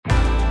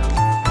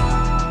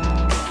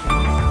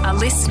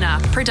listener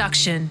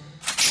production.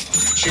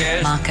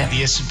 Shares, Market.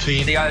 the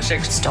S&P, the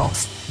ASX.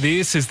 Stocks.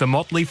 This is the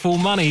Motley Fool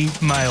Money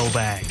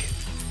Mailbag.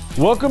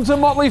 Welcome to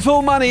Motley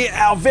Fool Money,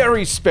 our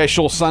very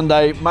special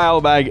Sunday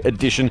mailbag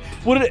edition.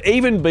 Would it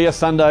even be a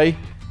Sunday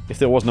if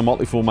there wasn't a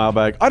Motley Fool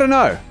mailbag? I don't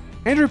know.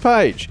 Andrew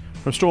Page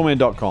from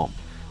strawman.com.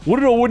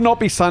 Would it or would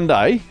not be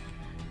Sunday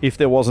if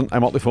there wasn't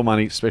a Motley Fool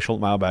Money special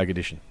mailbag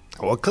edition?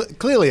 Well,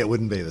 clearly it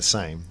wouldn't be the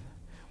same.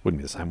 Wouldn't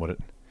be the same, would it?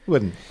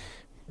 Wouldn't.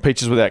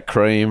 Peaches without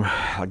cream,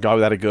 a guy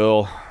without a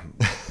girl.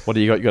 What do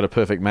you got? You got a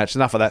perfect match.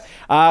 Enough of that.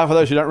 For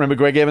those who don't remember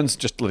Greg Evans,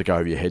 just let it go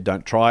over your head.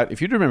 Don't try it.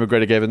 If you do remember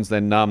Greg Evans,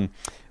 then our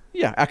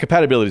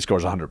compatibility score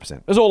is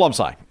 100%. That's all I'm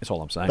saying.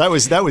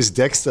 That was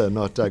Dexter,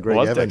 not Greg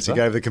Evans, Dexter. who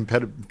gave the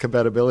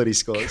compatibility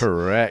scores.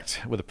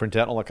 Correct. With a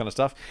printout and all that kind of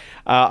stuff.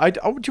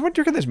 Do you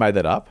reckon they've made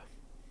that up?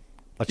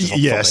 Like just off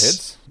the top of their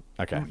heads?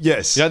 Okay.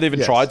 Yes. You know, they even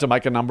Yes. tried to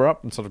make a number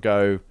up and sort of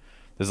go,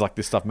 there's like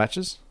this stuff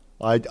matches?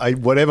 I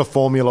whatever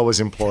formula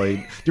was employed.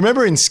 Do you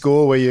remember in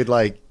school where you'd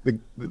like the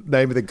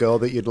name of the girl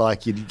that you'd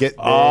like, you'd get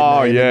their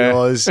name and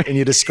yours, and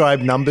you'd ascribe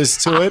numbers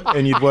to it,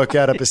 and you'd work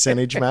out a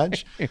percentage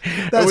match?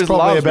 That's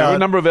probably about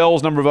number of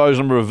L's, number of O's,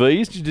 number of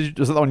V's.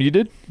 Was that the one you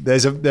did?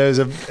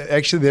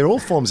 Actually, they're all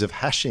forms of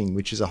hashing,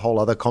 which is a whole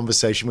other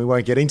conversation we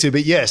won't get into.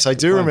 But yes, I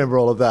do remember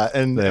all of that,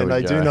 and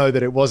I do know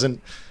that it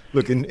wasn't.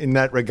 Look, in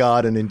that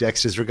regard and in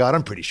Dexter's regard,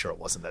 I'm pretty sure it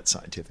wasn't that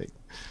scientific.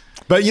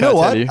 But you know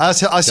what?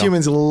 Us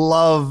humans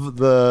love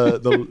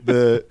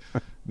the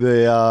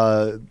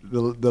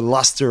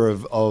luster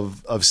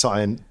of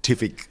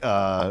scientific,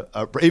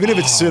 even if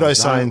it's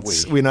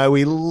pseudoscience.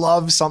 We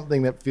love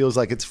something that feels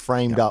like it's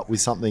framed up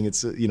with something.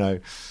 It's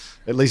at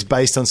least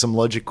based on some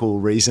logical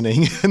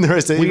reasoning, and the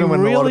rest. Even when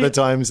a lot of the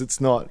times it's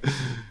not.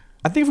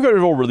 I think if we got rid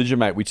of all religion,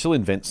 mate, we'd still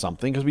invent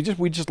something because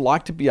we just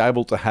like to be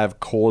able to have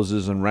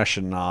causes and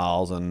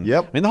rationales and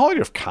I mean the whole idea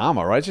of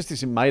karma, right? It's just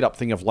this made up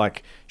thing of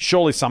like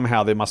surely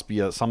somehow there must be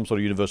some sort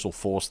of universal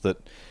force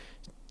that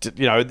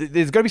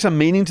there's got to be some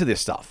meaning to this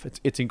stuff.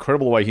 It's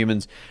incredible the way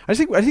humans. I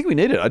think we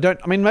need it.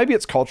 I mean maybe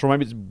it's cultural,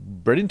 maybe it's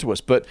bred into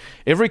us, but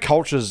every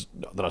culture's,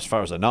 that as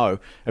far as I know,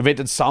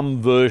 invented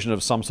some version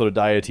of some sort of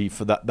deity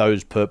for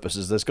those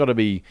purposes. There's got to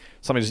be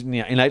something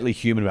innately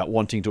human about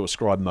wanting to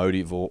ascribe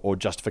motive or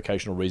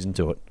justification or reason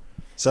to it.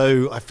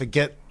 So I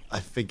forget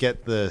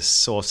the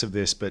source of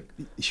this, but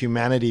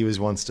humanity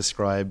was once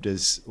described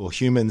as, or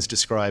humans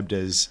described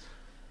as,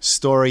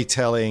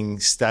 storytelling,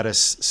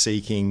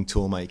 status-seeking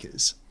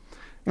toolmakers.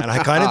 And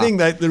I kind of think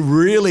that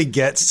really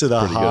gets to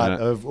the heart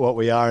of what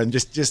we are. And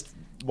just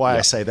why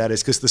I say that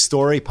is because the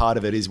story part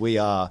of it is we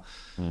are,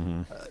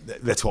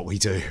 that's what we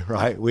do,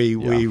 right?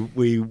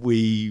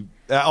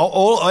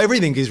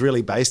 Everything is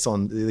really based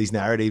on these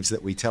narratives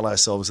that we tell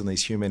ourselves in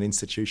these human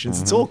institutions.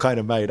 It's all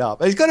kind of made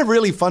up. It's kind of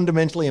really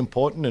fundamentally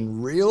important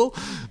and real,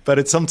 but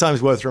it's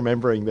sometimes worth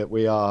remembering that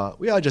we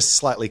are just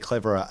slightly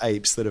cleverer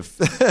apes that have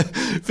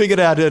figured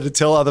out how to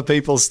tell other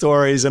people's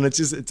stories, and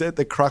it's at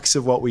the crux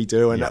of what we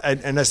do. And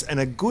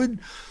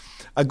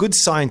a good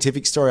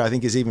scientific story, I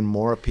think, is even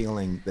more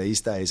appealing these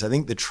days. I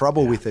think the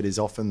trouble with it is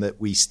often that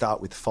we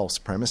start with false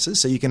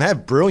premises. So you can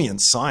have brilliant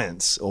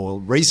science or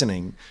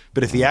reasoning,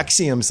 but if the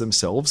axioms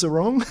themselves are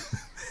wrong,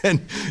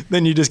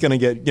 then you're just going to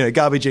get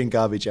garbage in,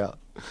 garbage out.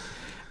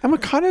 And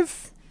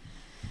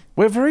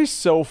we're very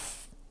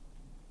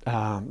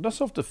not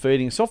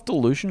self-defeating,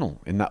 self-delusional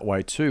in that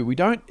way too. We're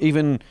not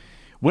even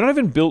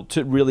built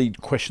to really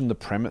question the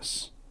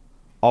premise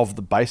of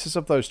the basis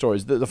of those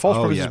stories. The false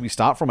premises we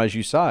start from, as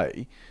you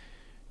say.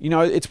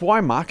 It's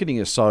why marketing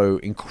is so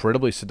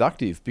incredibly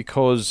seductive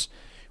because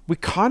we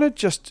kind of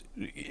just,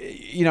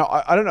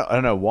 I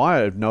don't know why.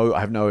 I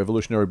have no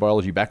evolutionary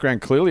biology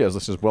background, clearly, as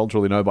listeners well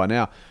truly know by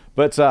now.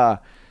 But that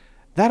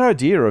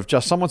idea of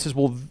just someone says,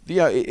 well,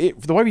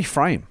 the way we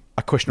frame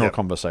a question or a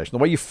conversation,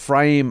 the way you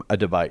frame a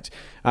debate.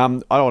 I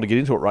don't want to get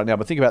into it right now,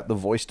 but think about the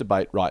voice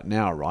debate right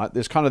now, right?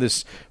 There's kind of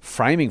this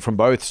framing from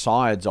both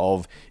sides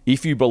of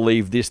if you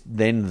believe this,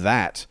 then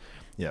that.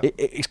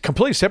 It's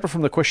completely separate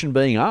from the question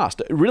being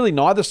asked. Really,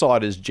 neither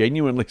side is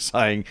genuinely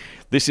saying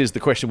this is the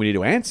question we need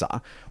to answer.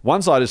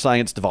 One side is saying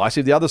it's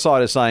divisive. The other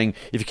side is saying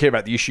if you care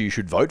about the issue, you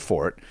should vote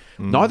for it.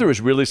 Neither is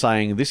really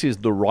saying this is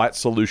the right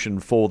solution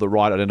for the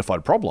right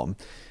identified problem.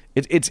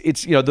 It's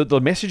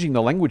the messaging,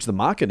 the language, the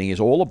marketing is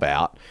all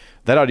about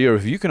that idea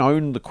of if you can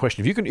own the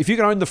question, if you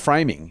can own the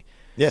framing,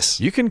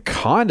 you can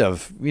kind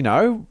of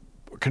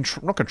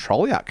not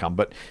control the outcome,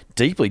 but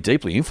deeply,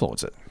 deeply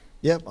influence it.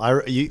 Yeah,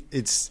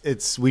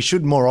 we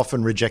should more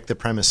often reject the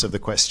premise of the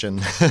question.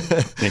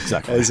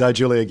 Exactly. As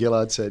Julia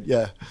Gillard said,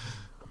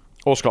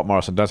 Or Scott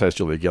Morrison. Don't say it's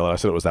Julia Gillard. I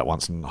said it was that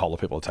once and a whole lot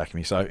of people attacking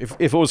me. So if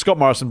it was Scott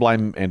Morrison,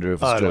 blame Andrew.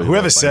 If it's Julia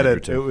whoever said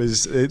Andrew it, too. it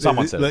was...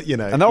 Someone said it.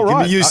 And they were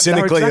right. Can be used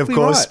cynically, exactly, of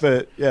course,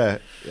 right.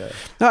 But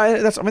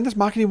No, that's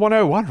marketing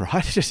 101,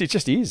 right? It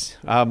just is.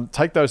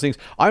 Take those things.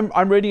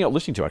 I'm reading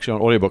listening to actually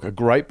on audiobook, a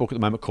great book at the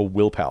moment called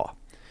Willpower.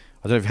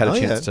 I don't know if you've had a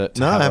chance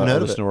to have a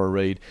listen or a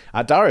read.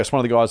 Darius,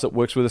 one of the guys that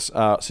works with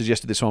us,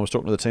 suggested this when I was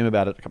talking to the team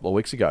about it a couple of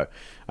weeks ago.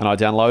 And I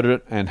downloaded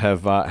it and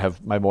have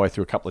made my way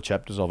through a couple of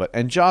chapters of it.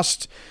 And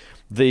just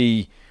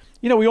the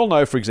we all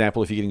know, for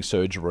example, if you're getting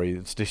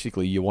surgery,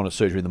 statistically you want a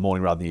surgery in the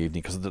morning rather than the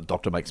evening because the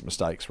doctor makes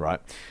mistakes, right?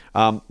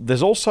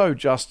 There's also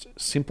just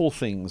simple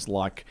things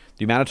like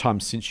the amount of time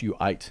since you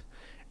ate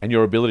and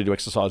your ability to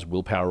exercise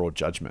willpower or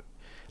judgment.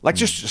 Like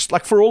just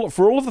like for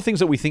all of the things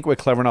that we think we're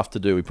clever enough to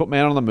do, we put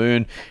man on the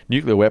moon,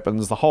 nuclear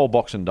weapons, the whole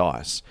box and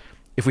dice.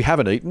 If we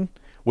haven't eaten,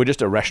 we're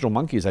just irrational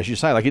monkeys, as you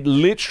say. Like it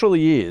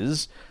literally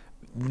is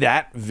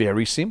that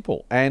very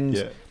simple. And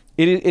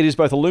it is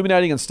both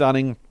illuminating and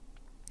stunning.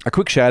 A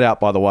quick shout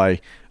out, by the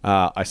way,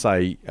 I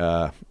say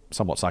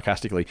somewhat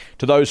sarcastically,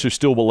 to those who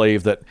still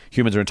believe that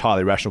humans are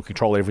entirely rational,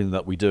 control everything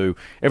that we do.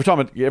 Every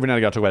now and again I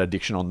talk about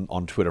addiction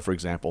on Twitter, for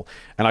example,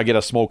 and I get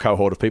a small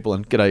cohort of people,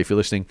 and g'day if you're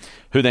listening,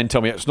 who then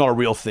tell me it's not a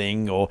real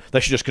thing or they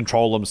should just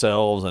control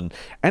themselves. And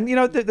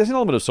there's an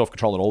element of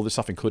self-control in all this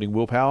stuff, including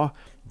willpower,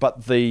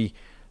 but the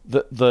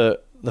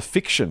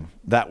fiction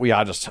that we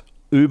are just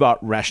uber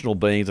rational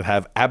beings that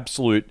have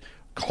absolute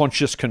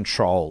conscious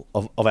control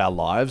of our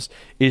lives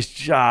is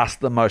just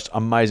the most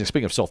amazing.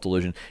 Speaking of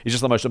self-delusion, is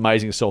just the most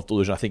amazing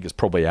self-delusion I think is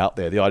probably out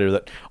there. The idea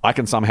that I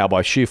can somehow,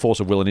 by sheer force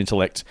of will and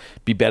intellect,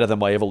 be better than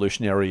my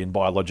evolutionary and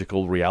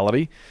biological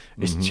reality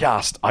is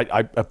just,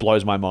 it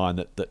blows my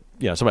mind that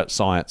it's about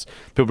science.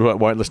 People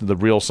won't listen to the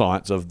real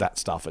science of that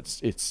stuff.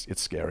 It's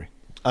scary.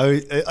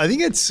 I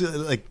think it's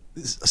like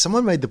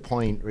someone made the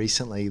point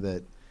recently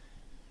that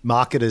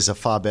marketers are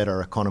far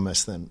better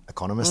economists than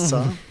economists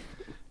are.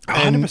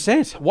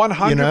 100%.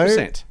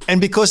 100%. And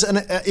because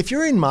if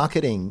you're in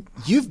marketing,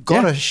 you've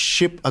got to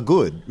ship a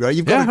good, right?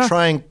 You've got to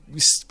try and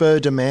spur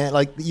demand.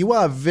 Like you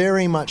are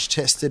very much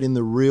tested in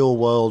the real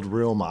world,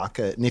 real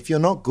market. And if you're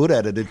not good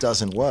at it, it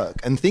doesn't work.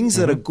 And things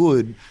that are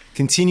good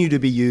continue to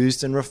be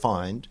used and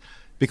refined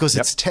because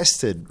it's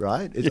tested,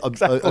 right?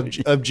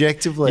 Exactly.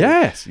 Objectively.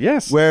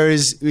 Yes.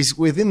 Whereas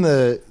within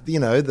the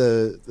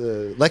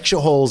lecture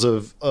halls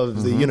of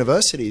the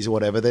universities or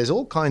whatever, there's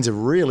all kinds of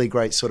really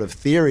great sort of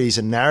theories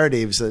and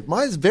narratives that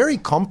might be very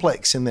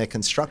complex in their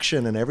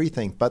construction and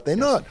everything, but they're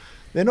not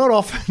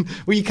often.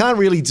 Well, you can't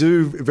really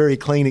do very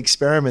clean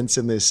experiments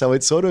in this, so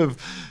it's sort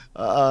of.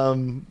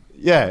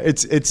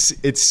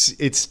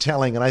 It's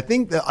telling, and I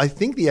think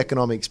the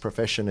economics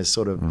profession is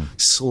sort of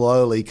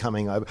slowly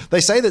coming over. They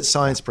say that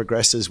science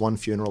progresses one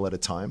funeral at a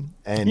time,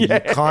 and you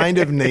kind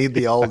of need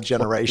the old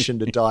generation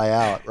to die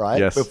out, right?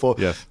 Yes.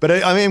 But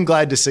I am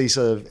glad to see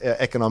sort of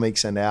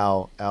economics and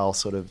our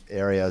sort of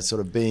area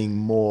sort of being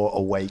more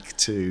awake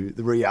to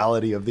the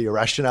reality of the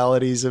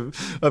irrationalities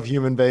of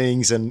human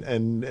beings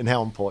and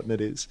how important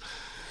it is.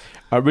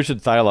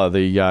 Richard Thaler,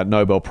 the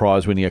Nobel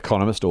Prize winning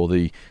economist, or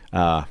the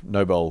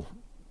Nobel.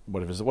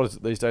 What is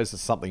it these days?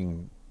 It's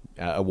something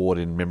award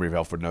in memory of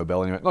Alfred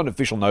Nobel. Anyway, not an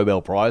official Nobel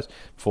Prize,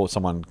 before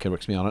someone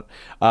corrects me on it.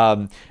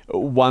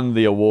 Won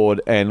the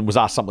award and was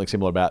asked something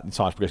similar about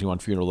science progressing one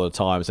funeral at a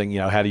time, saying,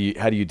 how do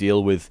you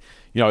deal with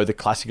the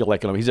classical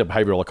economics? He's a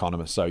behavioural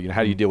economist, so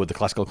how do you deal with the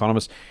classical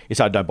economists? He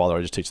said, "Don't bother.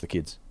 I just teach the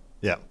kids."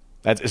 Yeah.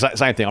 It's the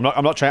same thing.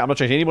 I'm not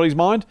changing anybody's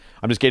mind.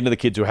 I'm just getting to the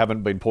kids who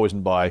haven't been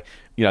poisoned by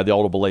the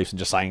older beliefs and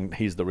just saying,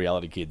 "Here's the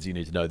reality, kids. You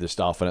need to know this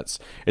stuff." And it's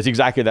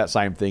exactly that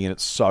same thing, and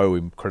it's so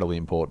incredibly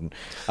important.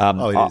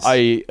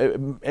 It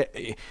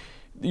is.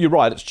 You're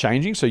right. It's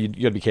changing, so you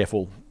got to be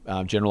careful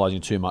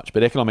generalizing too much.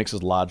 But economics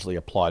is largely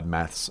applied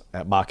maths.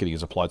 Marketing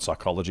is applied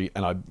psychology,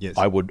 and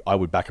I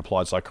would back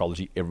applied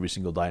psychology every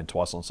single day and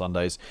twice on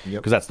Sundays,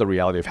 because that's the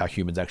reality of how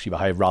humans actually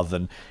behave, rather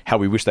than how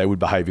we wish they would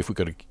behave if we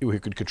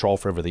could control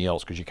for everything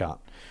else, because you can't.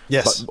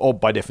 Yes, or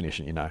by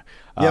definition,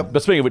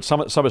 But speaking of which,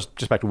 some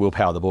just back to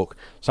Willpower, the book.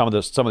 Some of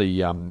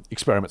the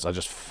experiments are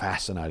just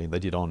fascinating. They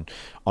did on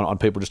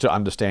people just to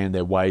understand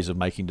their ways of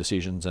making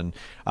decisions, and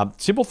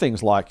simple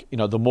things like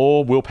the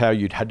more willpower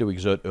you'd had to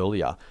exert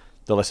earlier,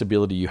 the less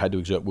ability you had to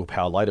exert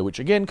willpower later, which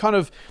again,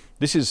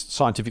 this is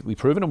scientifically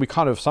proven,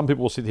 and some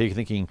people will sit here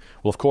thinking,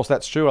 well, of course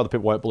that's true, other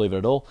people won't believe it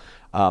at all.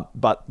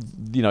 But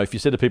if you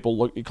said to people,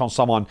 look,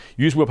 someone,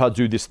 use willpower to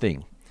do this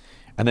thing,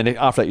 and then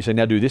after that you say,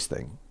 now do this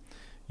thing,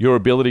 your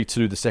ability to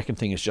do the second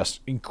thing is just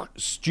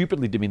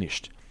stupidly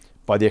diminished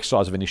by the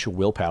exercise of initial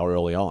willpower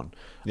early on.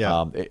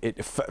 Yeah,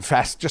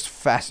 just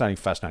fascinating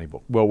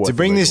book. Well worth to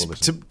bring this back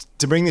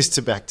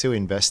to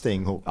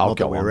investing.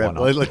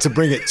 To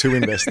bring it to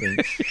investing.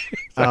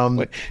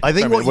 Exactly. I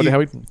think how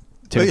we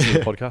turn into the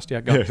podcast.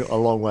 Yeah, go. A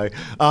long way.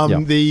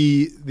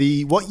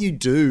 The what you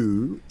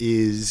do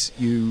is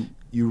you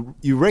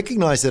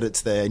recognize that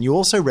it's there, and you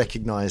also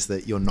recognize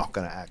that you're not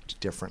going to act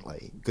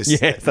differently.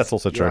 That's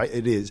also true. Right,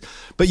 it is,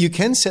 but you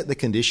can set the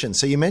conditions.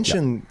 So you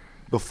mentioned.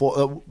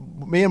 Before,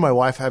 me and my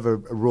wife have a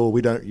rule.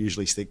 We don't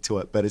usually stick to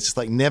it, but it's just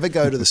like never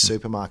go to the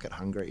supermarket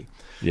hungry,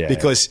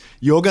 because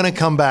you're going to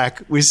come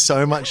back with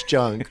so much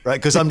junk, right?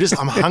 Because I'm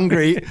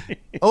hungry.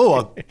 Oh,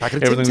 a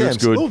packet of Tim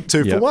Tams. Oh,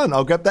 2 for 1.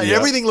 I'll grab that.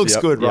 Everything looks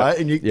good, right?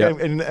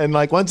 And and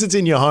like once it's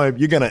in your home,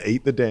 you're going to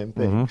eat the damn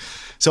thing.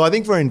 So I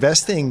think for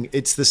investing,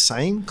 it's the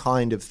same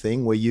kind of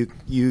thing where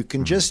you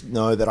can just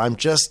know that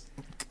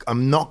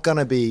I'm not going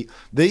to be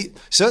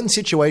certain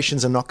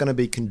situations are not going to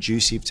be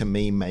conducive to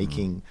me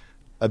making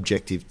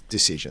objective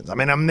decisions. I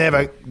mean, I'm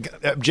never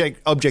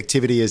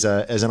objectivity as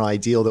an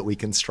ideal that we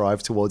can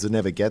strive towards and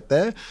never get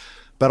there,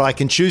 but I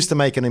can choose to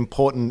make an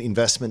important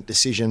investment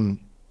decision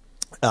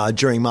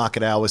during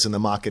market hours and the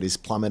market is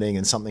plummeting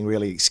and something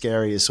really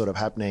scary is sort of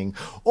happening.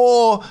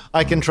 Or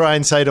I can try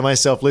and say to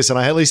myself, listen,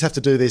 I at least have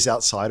to do this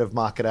outside of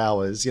market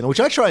hours, which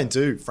I try and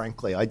do,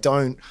 frankly. I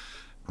don't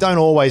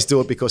always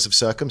do it because of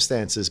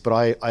circumstances,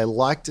 but I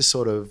like to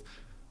sort of,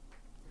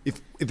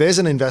 if there's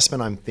an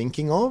investment I'm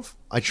thinking of,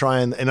 I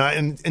try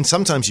and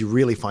sometimes you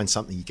really find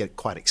something you get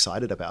quite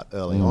excited about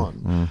early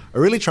on. I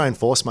really try and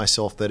force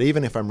myself that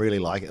even if I'm really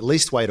like, at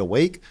least wait a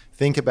week,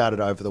 think about it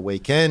over the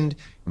weekend.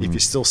 If you're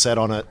still set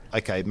on it,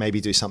 okay, maybe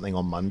do something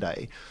on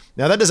Monday.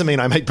 Now that doesn't mean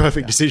I make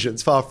perfect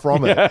decisions, far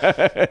from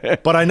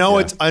it. But I know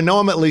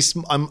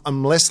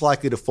I'm less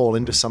likely to fall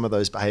into some of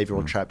those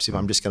behavioral traps if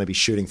I'm just going to be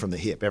shooting from the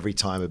hip every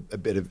time a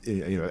bit of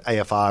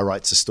AFR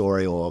writes a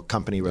story or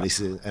company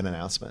releases an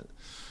announcement.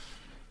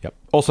 Yep.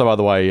 Also, by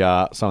the way,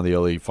 some of the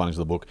early findings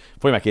of the book: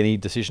 before you make any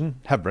decision,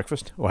 have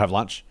breakfast or have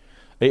lunch,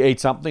 eat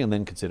something, and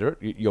then consider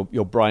it.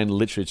 Your brain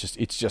literally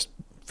it's just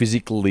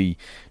physically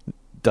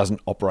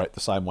doesn't operate the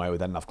same way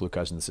without enough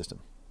glucose in the system.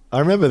 I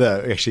remember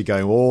that actually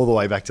going all the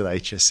way back to the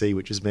HSC,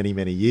 which was many,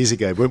 many years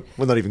ago.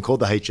 We're not even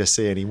called the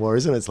HSC anymore,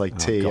 isn't it? It's like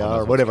TER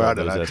or whatever. I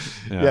don't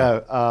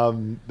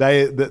know.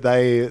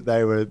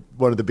 They were,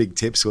 one of the big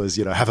tips was,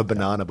 have a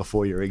banana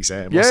before your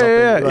exam or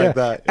something like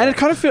that. And it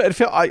kind of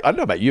felt, I don't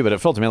know about you, but it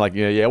felt to me like,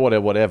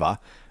 whatever.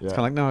 It's kind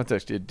of like, no,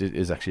 it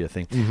is actually a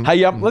thing.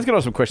 Hey, let's get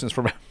on some questions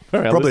from our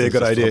Probably a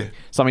good idea.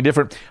 Something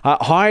different.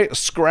 Hi,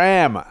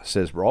 Scram,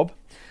 says Rob.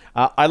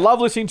 I love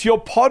listening to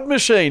your pod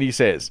machine, he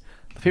says.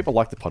 People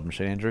like the pod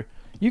machine, Andrew.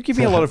 You give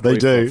me a lot of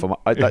grief. They do.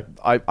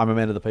 I'm a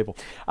man of the people.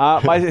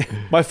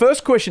 My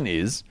first question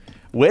is,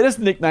 where does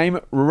the nickname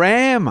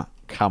Ram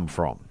come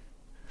from?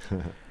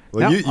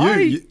 Well, now,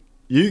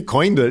 you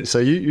coined it, so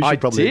you should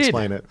probably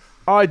explain it.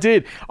 I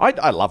did.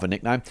 I love a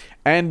nickname.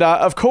 And,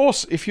 of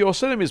course, if your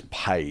surname is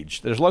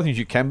Page, there's a lot of things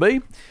you can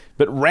be,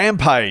 but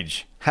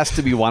Rampage has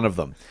to be one of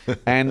them.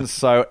 And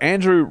so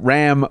Andrew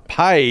Ram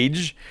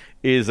Page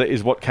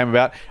is what came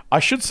about. I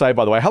should say,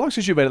 by the way, how long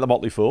since you've been at the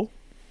Motley Fool?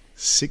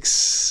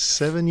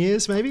 6-7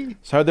 years, maybe.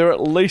 So there are at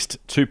least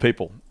two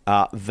people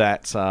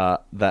that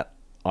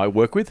I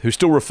work with who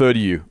still refer to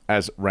you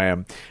as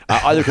Ram,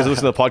 either because I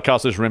listen to the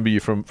podcast, or just remember you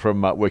from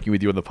working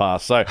with you in the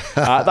past. So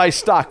they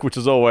stuck, which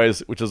is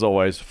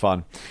always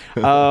fun,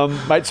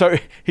 mate. So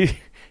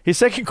his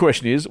second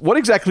question is, what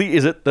exactly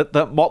is it that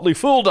the Motley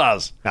Fool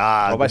does?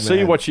 Rob, I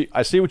see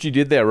what you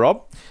did there,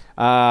 Rob.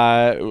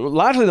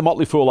 Largely, the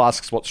Motley Fool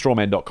asks what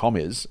strawman.com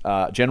is,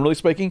 generally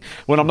speaking.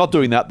 When I'm not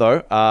doing that, though,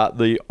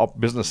 the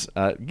business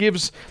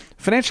gives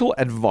financial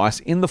advice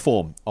in the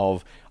form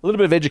of a little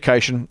bit of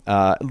education,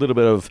 a little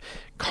bit of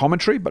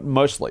commentary, but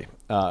mostly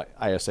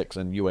ASX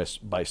and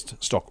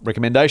US-based stock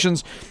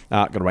recommendations.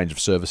 Got a range of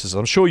services.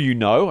 I'm sure you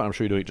know, and I'm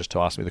sure you're doing it just to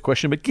ask me the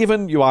question, but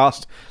given you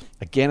asked,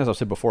 again, as I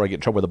said before, I get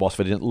in trouble with the boss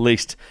if I didn't at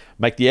least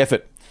make the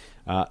effort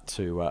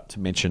to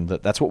mention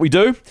that that's what we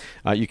do.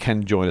 You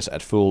can join us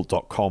at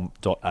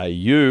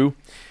fool.com.au.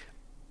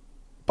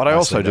 But I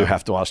also do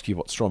have to ask you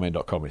what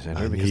strawman.com is,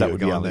 Andrew, because that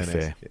would be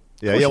unfair.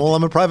 Yeah. Well,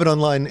 I'm a private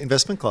online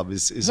investment club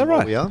is what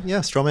right? We are. Yeah,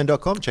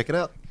 strawman.com. Check it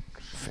out.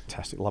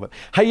 Fantastic. Love it.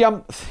 Hey,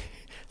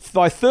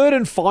 my third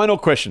and final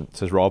question,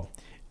 says Rob,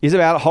 is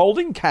about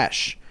holding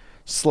cash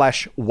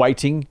 /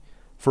 waiting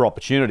for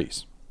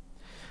opportunities.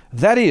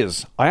 That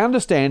is, I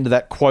understand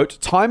that, quote,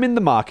 time in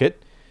the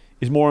market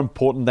is more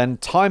important than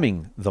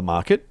timing the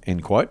market,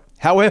 end quote.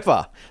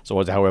 However,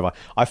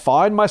 I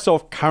find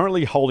myself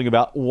currently holding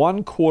about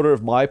 1/4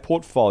 of my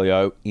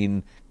portfolio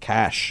in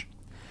cash.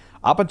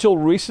 Up until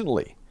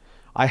recently,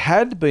 I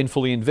had been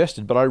fully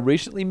invested, but I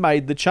recently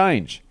made the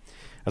change,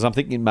 as I'm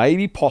thinking it may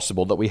be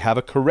possible that we have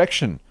a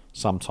correction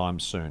sometime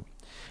soon.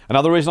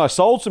 Another reason I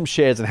sold some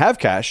shares and have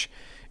cash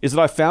is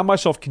that I found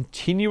myself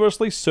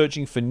continuously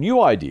searching for new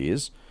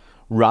ideas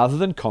rather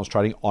than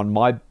concentrating on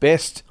my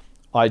best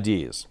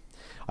ideas.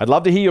 I'd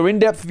love to hear your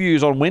in-depth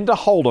views on when to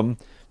hold them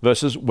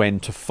versus when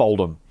to fold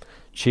them.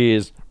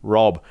 Cheers,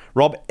 Rob.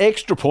 Rob,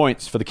 extra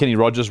points for the Kenny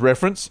Rogers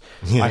reference.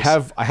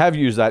 Yes. I have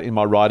used that in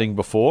my writing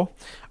before,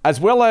 as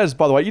well as,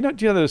 by the way, do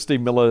you know the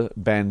Steve Miller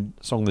Band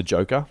song "The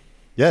Joker"?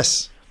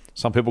 Yes.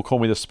 Some people call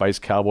me the Space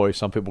Cowboy.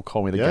 Some people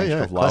call me the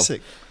Gangster of Love.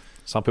 Classic.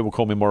 Some people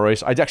call me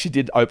Maurice. I actually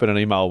did open an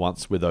email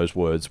once with those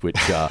words, which,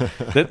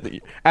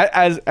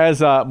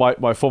 as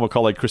my former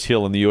colleague Chris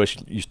Hill in the US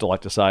used to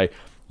like to say,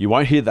 you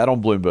won't hear that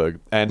on Bloomberg.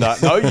 And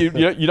no,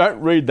 you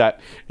don't read that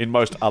in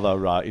most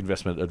other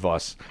investment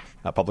advice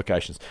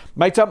publications.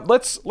 Mate,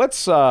 let's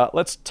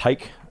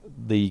take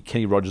the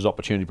Kenny Rogers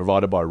opportunity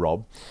provided by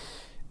Rob.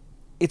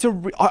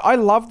 I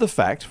love the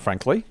fact,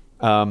 frankly,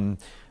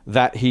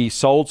 that he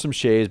sold some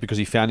shares because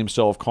he found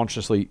himself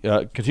consciously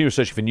continuing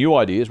searching for new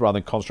ideas rather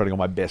than concentrating on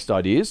my best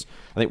ideas.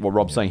 I think what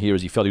Rob's saying here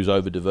is he felt he was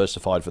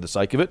over-diversified for the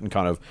sake of it and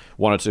kind of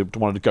wanted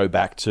to go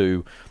back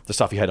to the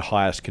stuff he had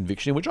highest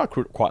conviction in, which I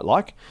quite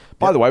like.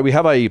 By the way, we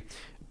have a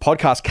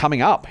podcast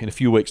coming up in a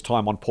few weeks'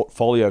 time on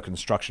portfolio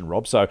construction,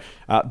 Rob. So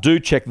do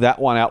check that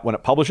one out when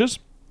it publishes.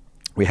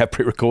 We have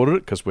pre-recorded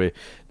it because we're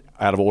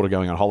out of order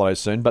going on holidays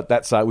soon, but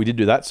that's we did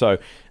do that, so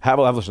have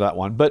a listen to that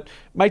one. But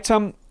mate,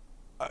 a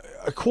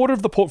quarter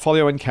of the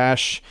portfolio in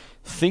cash,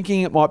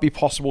 thinking it might be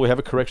possible we have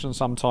a correction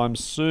sometime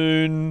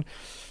soon.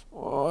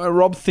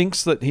 Rob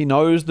thinks that he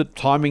knows that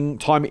time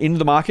in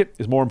the market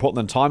is more important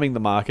than timing the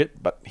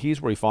market, but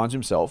here's where he finds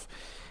himself.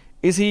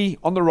 Is he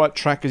on the right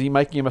track? Is he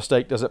making a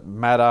mistake? Does it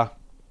matter?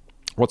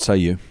 What say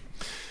you?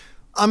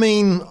 I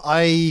mean,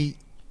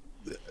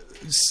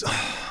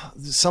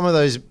 some of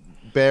those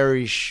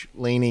bearish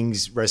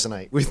leanings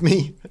resonate with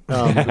me.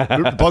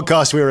 The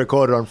podcast we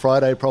recorded on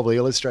Friday probably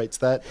illustrates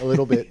that a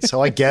little bit.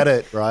 So I get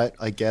it, right?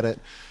 I get it.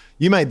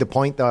 You made the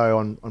point, though,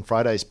 on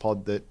Friday's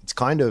pod that it's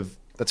kind of,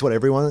 that's what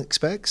everyone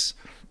expects.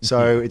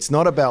 So it's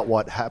not about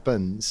what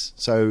happens.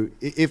 So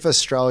if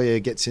Australia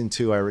gets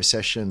into a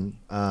recession,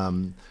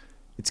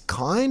 it's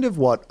kind of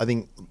what I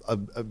think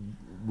a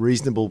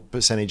reasonable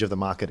percentage of the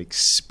market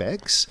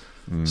expects.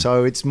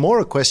 So it's more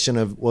a question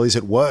of, well, is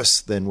it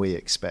worse than we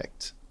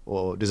expect?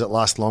 Or does it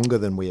last longer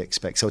than we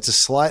expect? So it's a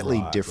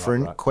slightly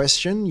different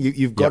question.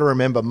 You've got to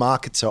remember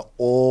markets are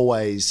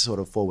always sort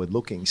of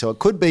forward-looking. So it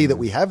could be that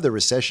we have the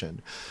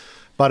recession,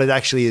 but it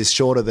actually is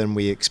shorter than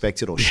we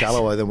expected or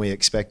shallower than we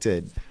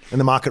expected, and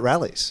the market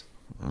rallies,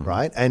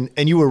 right? And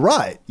you were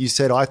right. You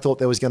said, I thought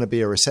there was going to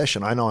be a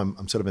recession. I know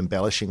I'm sort of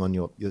embellishing on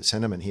your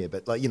sentiment here,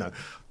 but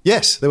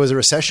yes, there was a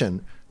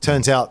recession.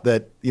 Turns out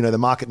that, the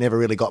market never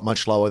really got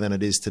much lower than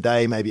it is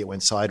today. Maybe it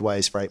went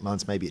sideways for 8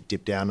 months. Maybe it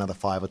dipped down another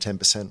 5 or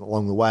 10%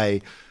 along the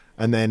way,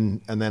 and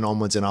then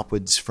onwards and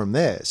upwards from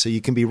there. So you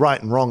can be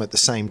right and wrong at the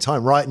same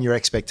time. Right in your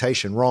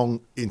expectation,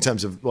 wrong in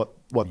terms of what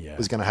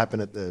was going to happen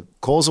at the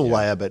causal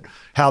layer, but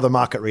how the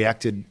market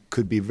reacted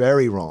could be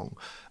very wrong.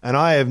 And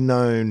I have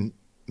known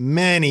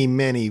many,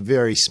 many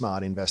very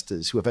smart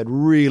investors who have had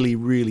really,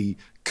 really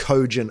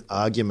cogent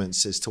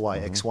arguments as to why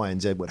X, Y,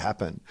 and Z would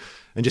happen,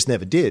 and just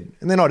never did.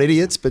 And they're not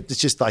idiots, but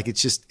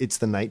it's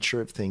the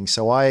nature of things.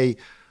 So I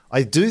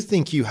do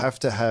think you have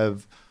to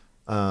have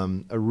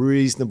a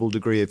reasonable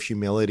degree of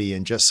humility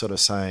and just sort of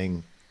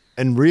saying,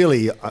 and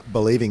really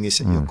believing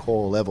this at your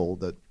core level,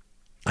 that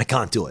I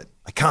can't do it.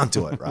 I can't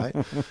do it, right?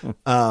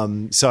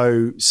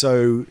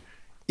 So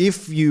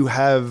if you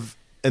have,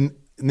 and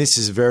this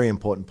is a very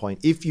important point,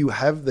 if you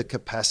have the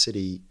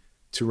capacity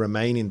to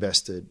remain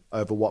invested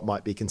over what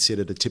might be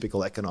considered a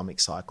typical economic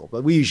cycle,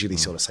 but we usually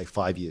sort of say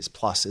 5 years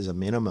plus as a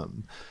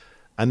minimum,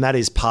 and that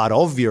is part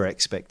of your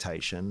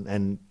expectation.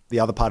 And the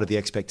other part of the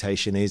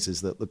expectation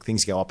is that, look,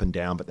 things go up and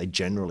down, but they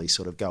generally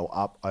sort of go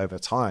up over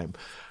time.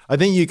 I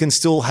think you can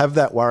still have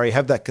that worry,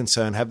 have that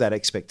concern, have that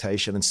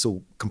expectation, and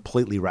still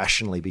completely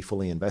rationally be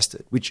fully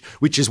invested, which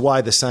is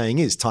why the saying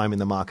is time in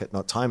the market,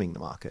 not timing the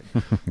market.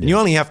 And you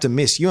only have to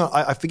miss,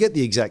 I forget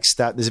the exact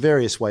stat. There's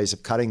various ways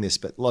of cutting this,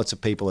 but lots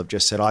of people have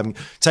just said,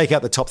 take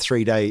out the top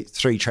 3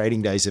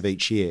 trading days of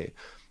each year,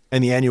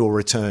 and the annual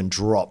return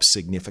drops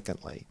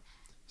significantly.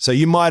 So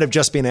you might have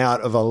just been out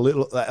of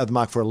the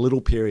market for a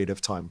little period of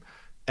time,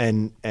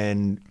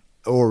 and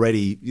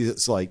already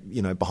it's like,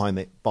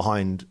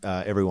 behind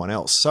everyone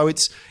else. So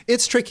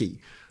it's tricky.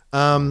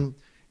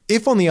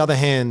 If on the other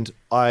hand,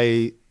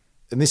 and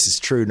this is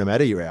true no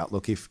matter your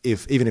outlook, if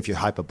even if you're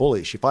hyper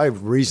bullish, if I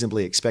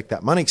reasonably expect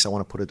that money because I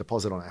want to put a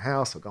deposit on a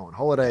house or go on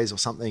holidays or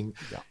something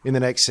in the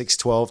next 6,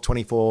 12,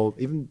 24,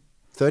 even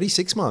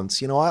 36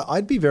 months,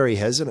 I'd be very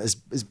hesitant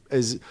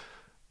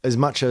as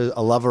much a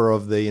lover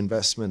of the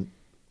investment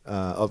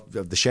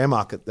of the share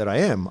market that I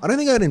am. I don't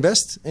think I'd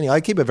invest any.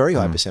 I keep a very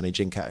high percentage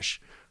in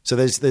cash. So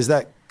there's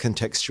that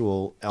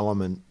contextual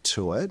element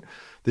to it.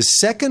 The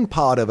second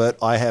part of it,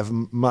 I have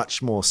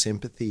much more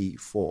sympathy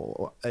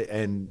for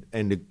and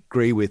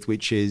agree with,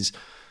 which is,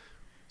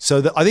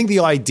 I think the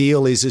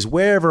ideal is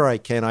wherever I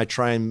can, I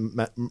try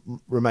and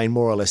remain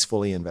more or less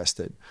fully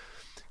invested.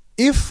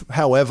 If,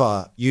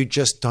 however, you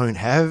just don't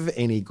have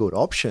any good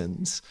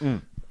options,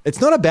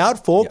 it's not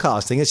about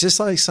forecasting. It's just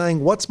like saying,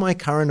 what's my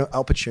current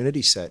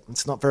opportunity set?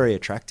 It's not very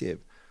attractive.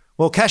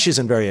 Well, cash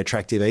isn't very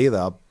attractive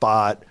either,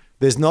 but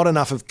there's not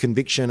enough of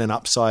conviction and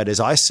upside as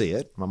I see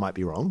it. I might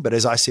be wrong, but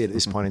as I see it at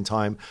this point in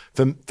time,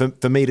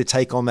 for me to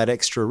take on that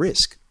extra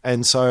risk.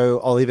 And so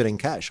I'll leave it in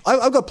cash.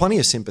 I've got plenty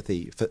of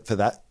sympathy for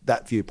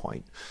that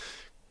viewpoint,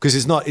 because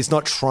it's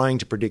not trying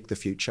to predict the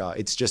future.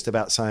 It's just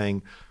about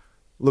saying,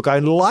 look,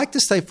 I'd like to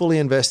stay fully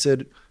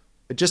invested.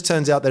 It just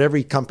turns out that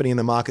every company in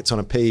the market's on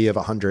a PE of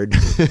 100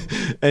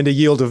 and a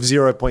yield of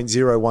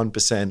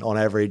 0.01% on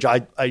average.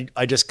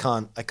 I just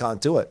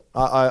can't do it.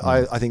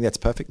 I think that's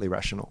perfectly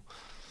rational.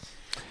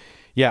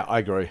 Yeah, I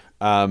agree.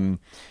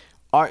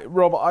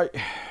 Rob,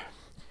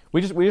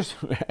 we just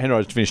Andrew,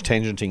 I just finished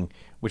tangenting,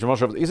 which I'm not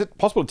sure if, is it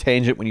possible to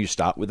tangent when you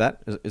start with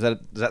that? Is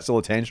that still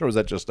a tangent, or is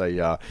that just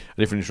a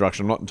different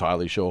introduction? I'm not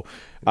entirely sure.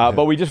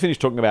 But we just finished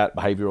talking about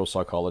behavioral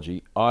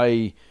psychology.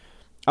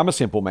 I'm a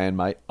simple man,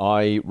 mate.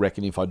 I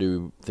reckon if I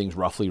do things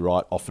roughly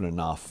right often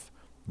enough,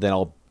 then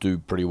I'll do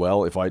pretty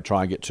well. If I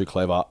try and get too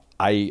clever,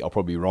 A, I'll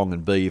probably be wrong,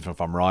 and B,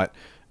 if I'm right,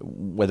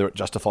 whether it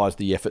justifies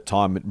the effort,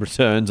 time it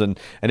returns, and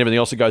everything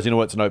else that goes into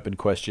it, it's an open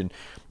question.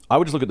 I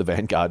would just look at the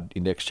Vanguard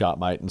index chart,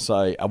 mate, and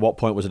say, at what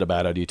point was it a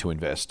bad idea to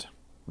invest?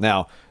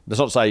 Now, that's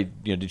not to say,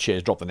 did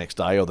shares drop the next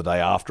day or the day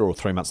after or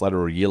 3 months later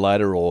or a year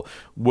later, or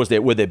were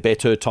there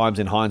better times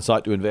in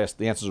hindsight to invest?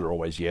 The answers are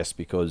always yes,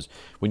 because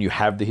when you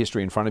have the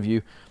history in front of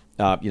you,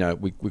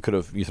 we could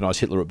have euthanized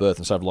Hitler at birth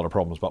and solved a lot of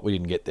problems, but we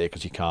didn't get there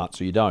because you can't,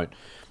 so you don't.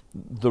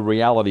 The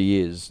reality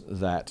is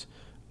that,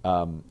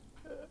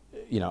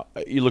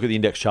 you look at the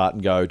index chart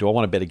and go, do I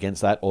want to bet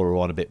against that or do I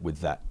want to bet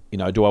with that?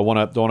 Do I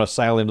want to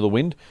sail into the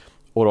wind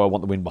or do I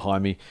want the wind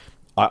behind me?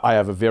 I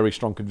have a very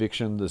strong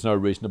conviction. There's no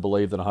reason to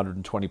believe that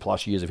 120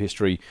 plus years of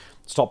history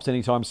stops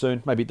anytime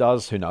soon. Maybe it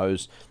does. Who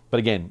knows? But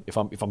again, if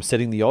I'm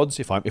setting the odds,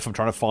 if I'm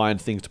trying to find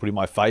things to put in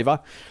my favour,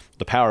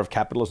 the power of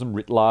capitalism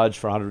writ large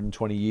for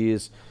 120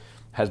 years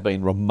has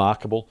been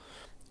remarkable.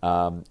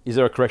 Is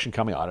there a correction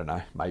coming? I don't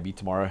know. Maybe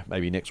tomorrow.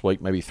 Maybe next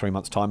week. Maybe 3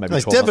 months time. Maybe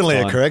there's 12 definitely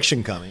months a time.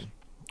 correction coming.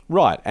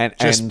 Right,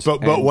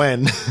 but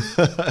when?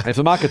 If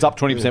the market's up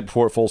 20%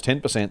 before it falls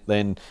 10%,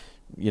 then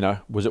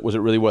was it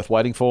really worth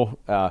waiting for?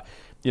 Now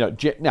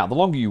the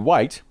longer you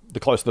wait, the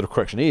closer the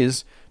correction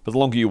is. But the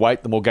longer you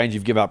wait, the more gains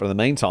you've given up in the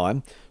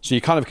meantime. So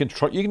you kind of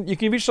control. You can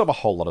convince yourself a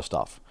whole lot of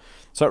stuff.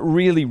 So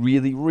really,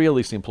 really,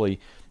 really simply,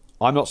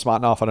 I'm not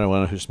smart enough. I don't know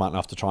anyone who's smart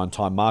enough to try and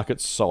time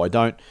markets, so I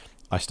don't.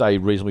 I stay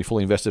reasonably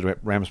fully invested at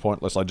Ram's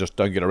point, unless I just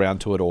don't get around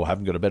to it or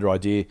haven't got a better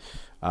idea.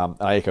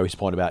 I echo his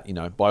point about,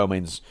 by all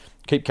means,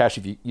 keep cash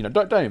if you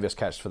don't invest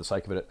cash for the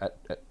sake of it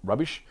at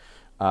rubbish.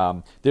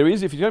 There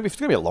is, if it's going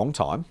to be a long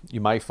time, you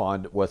may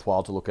find it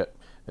worthwhile to look at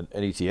an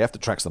ETF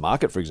that tracks the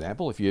market, for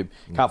example. If you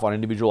can't find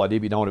an individual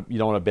idea, but you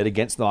don't want to bet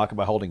against the market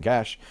by holding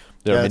cash,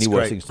 there are many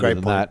worse things to do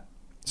than that.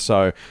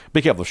 So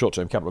be careful of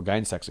short-term capital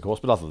gains tax, of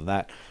course, but other than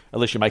that, at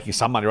least you're making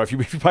some money. Right?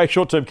 If you pay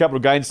short-term capital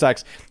gains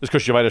tax, it's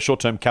because you made a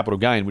short-term capital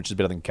gain, which is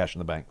better than cash in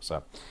the bank.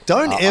 So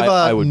don't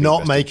ever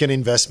not make an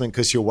investment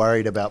because you're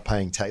worried about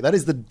paying tax. That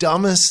is the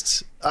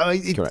dumbest.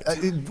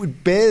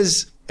 It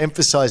bears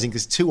emphasizing,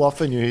 because too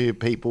often you hear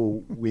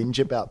people whinge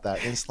about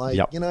that. And it's like,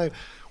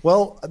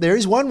 well, there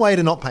is one way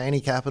to not pay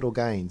any capital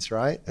gains,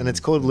 right? And it's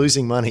called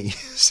losing money.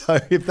 So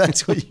if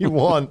that's what you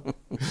want,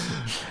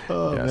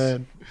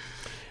 man.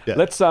 Yeah.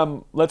 Let's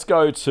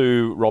go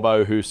to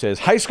Robbo, who says,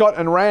 "Hey Scott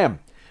and Ram,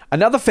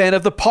 another fan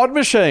of the Pod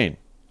Machine."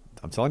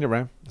 I'm telling you,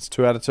 Ram, it's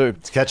 2 out of 2.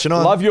 It's catching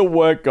on. Love your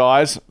work,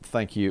 guys.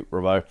 Thank you,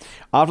 Robbo.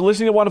 After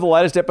listening to one of the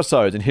latest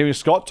episodes and hearing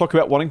Scott talk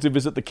about wanting to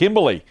visit the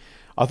Kimberley,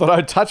 I thought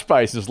I'd touch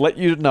base and just let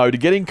you know to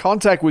get in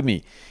contact with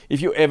me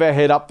if you ever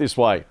head up this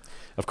way.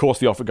 Of course,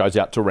 the offer goes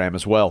out to Ram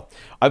as well.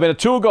 I've been a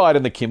tour guide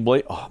in the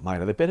Kimberley. Oh, mate,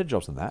 are there better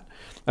jobs than that?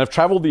 And I've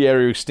travelled the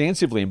area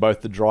extensively in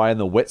both the dry and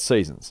the wet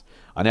seasons.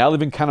 I now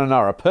live in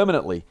Kununurra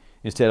permanently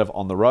instead of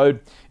on the road.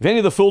 If any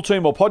of the full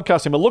team or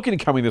podcast team are looking at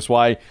coming this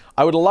way,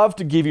 I would love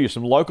to give you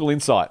some local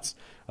insights,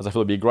 as I feel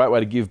it'd be a great way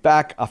to give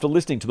back after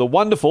listening to the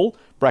wonderful,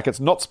 brackets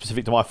not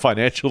specific to my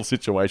financial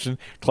situation,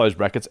 close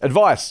brackets,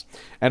 advice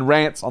and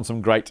rants on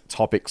some great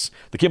topics.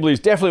 The Kimberley is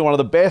definitely one of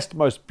the best,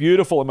 most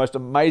beautiful and most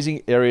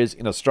amazing areas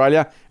in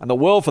Australia and the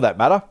world for that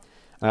matter.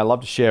 And I'd love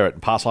to share it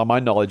and pass on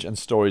my knowledge and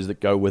stories that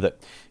go with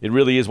it. It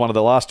really is one of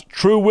the last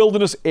true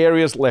wilderness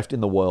areas left in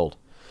the world.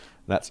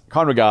 That's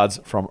kind regards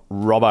from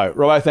Robbo.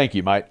 Robbo, thank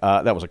you, mate.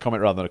 That was a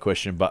comment rather than a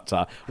question, but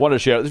wanted to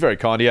share it. It's very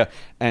kind of you.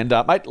 And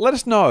mate, let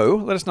us know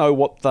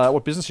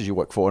what businesses you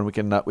work for, and we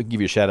can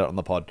give you a shout out on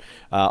the pod.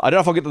 I don't know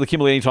if I'll get to the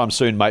Kimberley anytime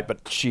soon, mate,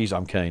 but geez,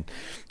 I'm keen.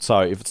 So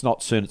if it's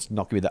not soon, it's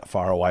not going to be that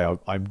far away.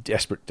 I'm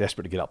desperate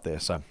to get up there.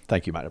 So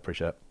thank you, mate. I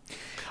appreciate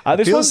it.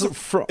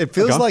 It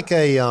feels like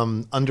a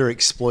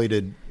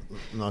underexploited.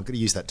 No, I've got to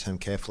use that term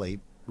carefully.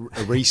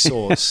 A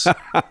resource.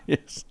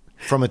 Yes.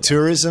 From a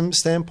tourism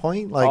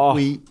standpoint, like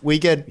we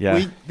get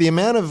the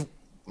amount of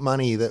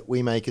money that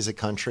we make as a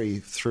country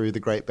through the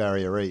Great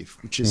Barrier Reef,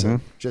 which is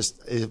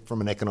just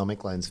from an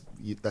economic lens,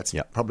 that's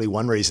probably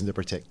one reason to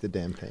protect the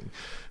damn thing.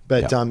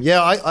 But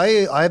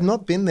I have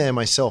not been there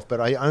myself,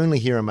 but I only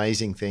hear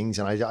amazing things,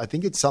 and I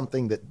think it's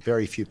something that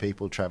very few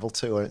people travel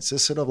to. And it's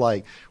just sort of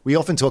like, we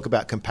often talk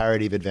about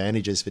comparative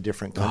advantages for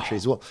different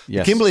countries.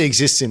 The Kimberley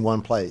exists in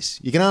one place.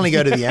 You can only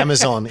go to the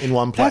Amazon in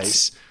one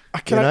place.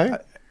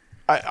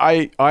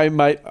 I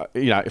mate,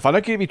 if I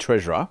don't get to be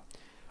treasurer,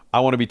 I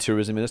want to be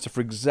tourism minister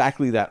for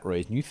exactly that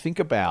reason. You think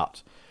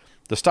about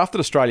the stuff that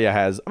Australia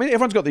has. I mean,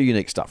 everyone's got their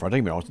unique stuff, right?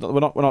 Don't get me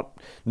wrong. We're not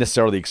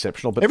necessarily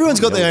exceptional, but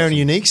everyone's got their own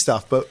unique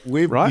stuff. But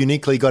we've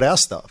uniquely got our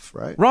stuff,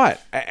 right? Right,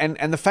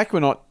 and the fact we're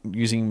not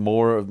making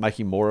more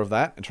of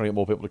that and trying to get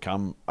more people to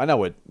come. I know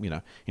we're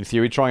in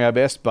theory trying our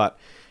best, but.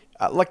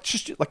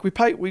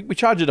 We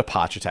charge a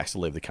departure tax to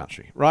leave the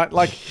country, right?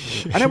 Like,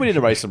 I know we need to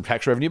raise some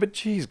tax revenue, but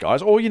geez,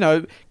 guys, or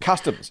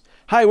customs.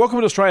 Hey, welcome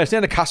to Australia.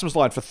 Stand in a customs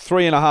line for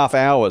 3.5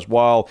 hours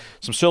while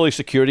some surly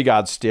security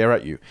guards stare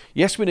at you.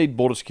 Yes, we need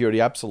border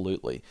security,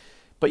 absolutely,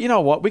 but you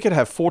know what? We could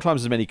have 4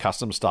 times as many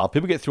customs staff.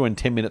 People get through in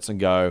 10 minutes and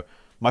go.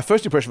 My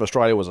first impression of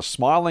Australia was a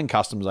smiling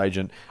customs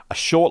agent, a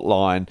short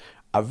line,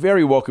 a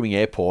very welcoming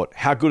airport.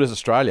 How good is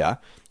Australia?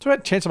 It's about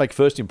a chance to make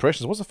first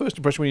impressions. What's the first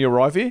impression when you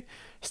arrive here?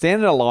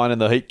 Stand in a line in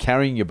the heat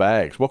carrying your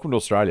bags. Welcome to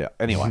Australia.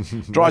 Anyway,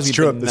 drives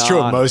me bananas. It's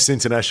true at most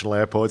international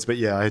airports, but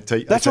yeah,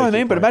 that's what I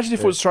mean. But imagine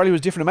if Australia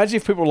was different. Imagine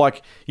if people were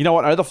like, you know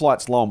what, I know the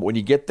flight's long, but when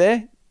you get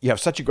there, You have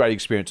such a great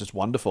experience. It's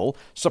wonderful.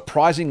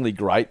 Surprisingly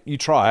great. You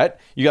try it.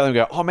 You go and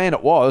go, oh, man,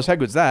 it was. How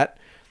good's that?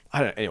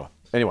 I don't know.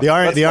 Anyway.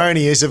 The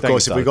irony is, of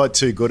course, if we got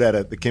too good at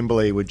it, the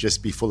Kimberley would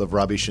just be full of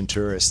rubbish and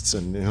tourists.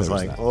 And it was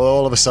like,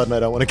 all of a sudden, I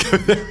don't want to go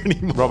there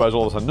anymore. Robbo's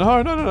all of a sudden,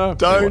 no.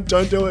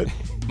 Don't do it.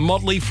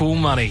 Motley Fool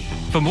Money.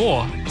 For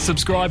more,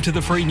 subscribe to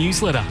the free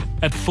newsletter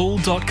at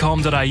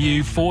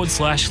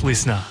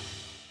fool.com.au/listener.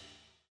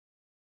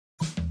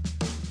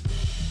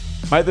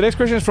 Mate, the next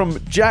question is from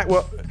Jack.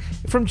 Well,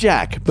 from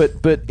Jack, but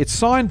it's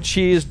signed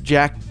 "Cheers,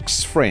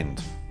 Jack's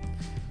friend."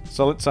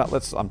 So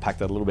let's unpack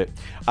that a little bit.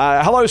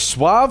 Hello,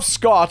 suave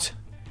Scott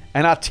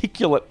and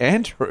articulate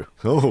Andrew.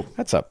 Oh,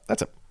 that's a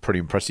pretty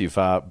impressive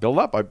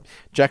build-up.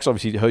 Jack's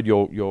obviously heard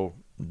your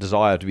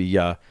desire to be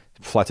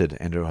flattered,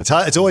 Andrew.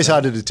 It's always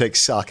hard to detect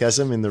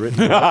sarcasm in the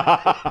written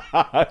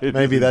word.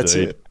 Maybe that's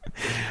it.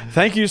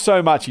 Thank you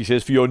so much, he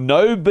says, for your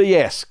no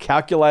BS,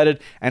 calculated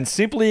and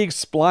simply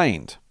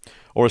explained,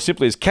 or as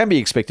simply as can be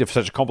expected for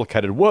such a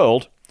complicated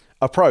world,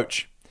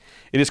 approach.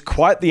 It is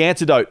quite the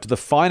antidote to the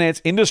finance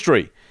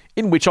industry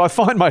in which I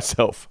find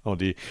myself. Oh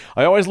dear.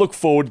 I always look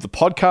forward to the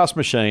podcast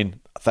machine,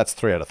 that's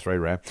 3 out of 3,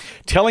 Ram,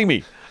 telling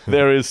me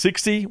there is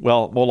 60,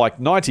 well, more like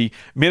 90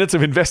 minutes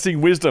of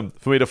investing wisdom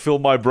for me to fill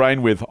my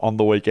brain with on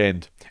the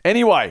weekend.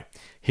 Anyway,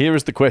 here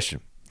is the question.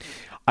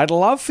 I'd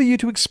love for you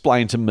to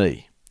explain to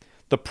me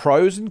the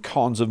pros and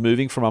cons of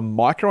moving from a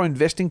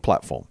micro-investing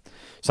platform,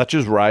 such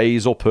as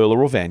Raise or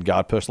Pearler or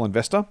Vanguard Personal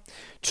Investor,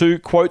 to,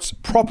 quotes,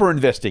 proper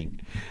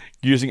investing,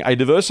 using a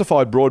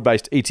diversified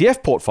broad-based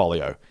ETF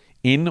portfolio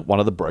in one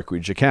of the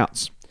brokerage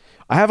accounts.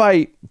 I have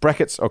a,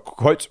 brackets or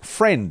quotes,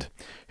 friend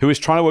who is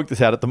trying to work this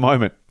out at the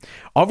moment.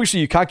 Obviously,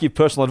 you can't give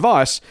personal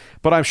advice,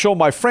 but I'm sure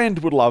my friend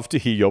would love to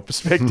hear your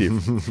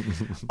perspective.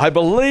 I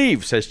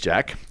believe, says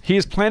Jack, he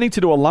is planning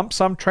to do a lump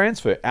sum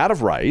transfer out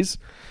of Raise,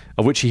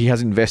 of which he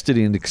has invested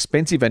in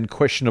expensive and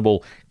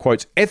questionable,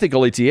 quotes,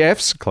 ethical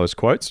ETFs, close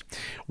quotes,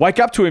 wake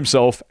up to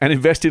himself and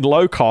invest in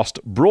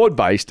low-cost,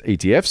 broad-based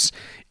ETFs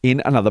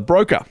in another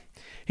broker.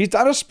 He's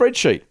done a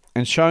spreadsheet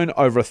and shown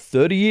over a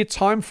 30-year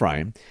time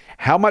frame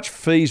how much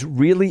fees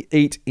really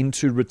eat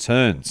into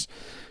returns,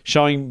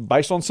 showing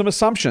based on some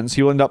assumptions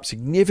he will end up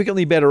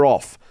significantly better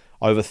off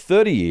over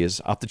 30 years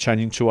after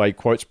changing to a,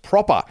 quotes,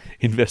 proper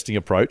investing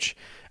approach,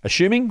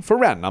 assuming, for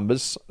round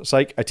numbers'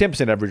 sake, a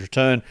 10% average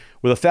return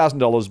with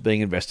 $1,000 being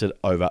invested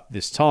over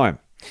this time.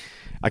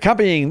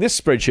 Accompanying this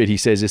spreadsheet, he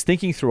says, is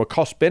thinking through a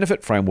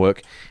cost-benefit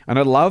framework, and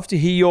I'd love to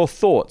hear your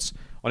thoughts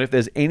on if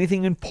there's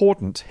anything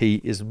important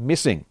he is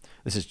missing.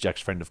 This is Jack's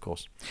friend, of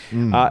course.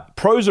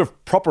 Pros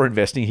of proper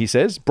investing, he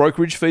says,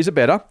 brokerage fees are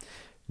better,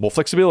 more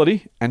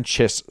flexibility, and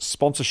chess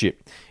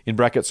sponsorship. In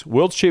brackets,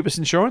 world's cheapest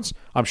insurance.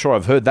 I'm sure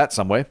I've heard that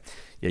somewhere.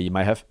 Yeah, you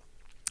may have.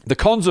 The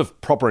cons of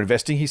proper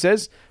investing, he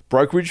says,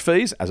 brokerage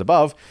fees, as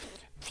above,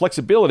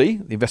 flexibility,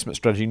 the investment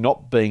strategy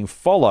not being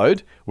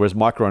followed, whereas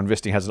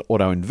micro-investing has an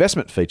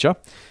auto-investment feature,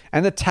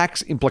 and the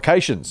tax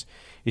implications.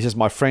 He says,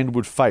 my friend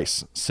would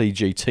face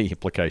CGT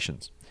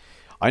implications.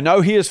 I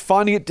know he is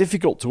finding it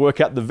difficult to work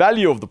out the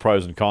value of the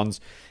pros and cons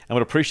and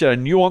would appreciate a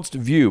nuanced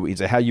view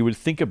into how you would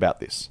think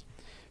about this.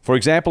 For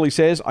example, he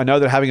says, I know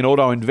that having an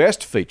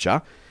auto-invest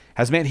feature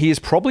has meant he has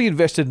probably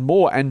invested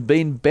more and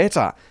been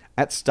better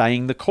at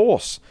staying the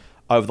course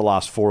over the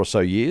last 4 or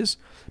so years,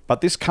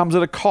 but this comes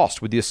at a cost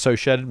with the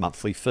associated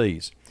monthly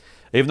fees.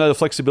 Even though the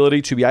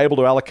flexibility to be able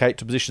to allocate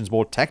to positions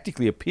more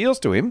tactically appeals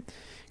to him,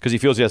 because he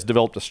feels he has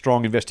developed a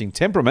strong investing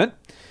temperament,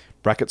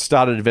 brackets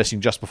started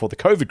investing just before the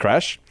COVID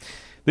crash,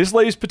 this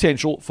leaves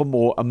potential for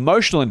more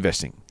emotional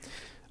investing,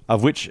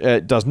 of which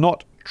does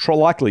not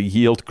likely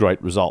yield great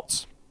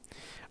results.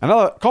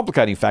 Another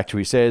complicating factor,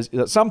 he says, is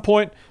at some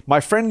point, my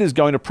friend is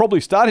going to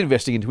probably start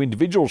investing into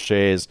individual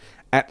shares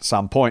at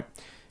some point.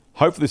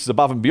 Hopefully this is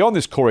above and beyond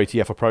this core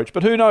ETF approach,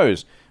 but who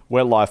knows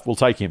where life will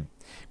take him.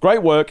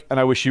 Great work, and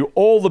I wish you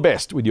all the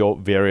best with your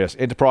various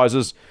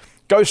enterprises.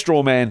 Go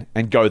Strawman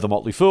and go the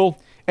Motley Fool.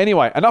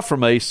 Anyway, enough from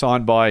me,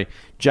 signed by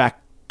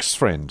Jack's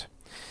friend.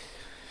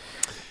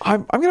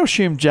 I'm going to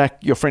assume, Jack,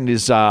 your friend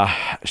is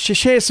she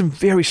shares some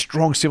very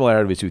strong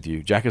similarities with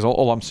you. Jack is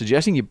all I'm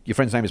suggesting. Your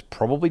friend's name is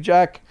probably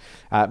Jack,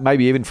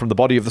 maybe even from the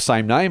body of the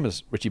same name,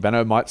 as Richie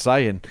Bano might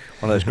say, in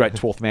one of those great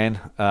 12th Man,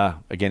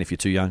 again, if you're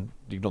too young,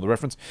 ignore the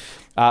reference,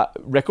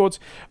 records.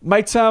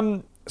 Mate,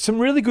 some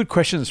really good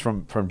questions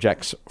from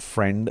Jack's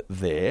friend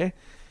there.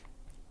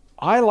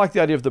 I like the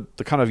idea of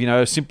the kind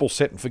of, simple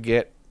set and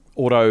forget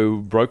auto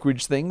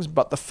brokerage things,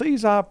 but the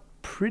fees are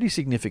pretty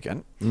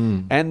significant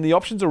and the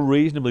options are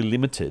reasonably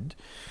limited.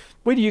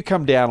 Where do you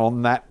come down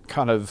on that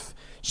kind of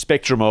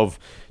spectrum of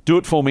do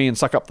it for me and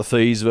suck up the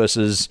fees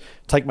versus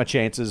take my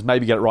chances,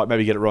 maybe get it right,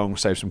 maybe get it wrong,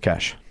 save some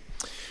cash?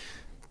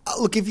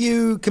 Look, if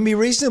you can be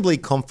reasonably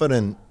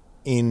confident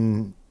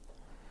in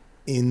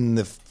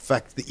the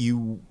fact that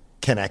you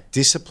can act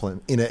disciplined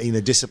in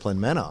a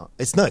disciplined manner,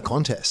 it's no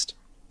contest.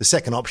 The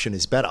second option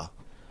is better,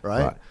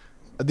 right?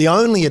 The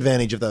only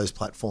advantage of those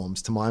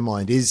platforms, to my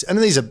mind, is, and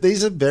these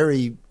are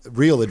very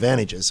real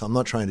advantages, so I'm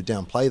not trying to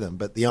downplay them,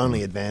 but the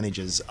only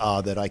advantages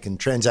are that I can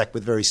transact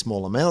with very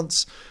small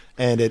amounts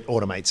and it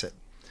automates it.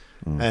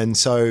 And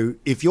so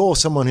if you're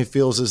someone who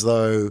feels as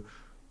though,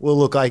 well,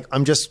 look,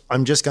 I'm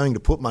just going to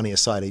put money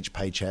aside each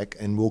paycheck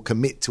and will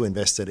commit to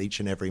invest it each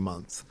and every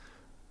month,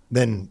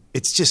 then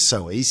it's just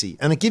so easy.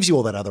 And it gives you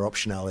all that other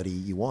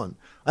optionality you want.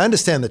 I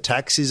understand the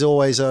tax is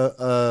always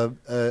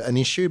an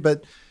issue,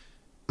 but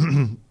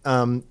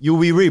you'll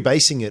be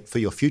rebasing it for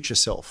your future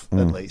self,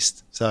 at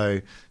least.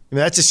 So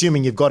that's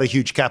assuming you've got a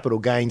huge capital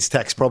gains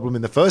tax problem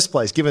in the first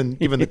place, given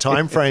the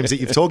timeframes that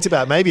you've talked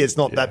about. Maybe it's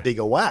not that big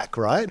a whack,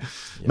 right?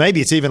 Yeah.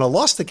 Maybe it's even a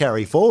loss to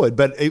carry forward.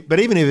 But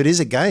even if it is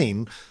a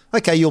gain,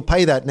 okay, you'll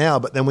pay that now.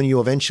 But then when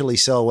you eventually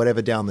sell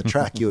whatever down the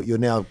track, you're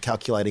now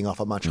calculating off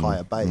a much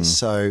higher base.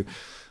 So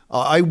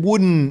I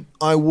wouldn't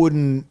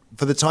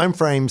for the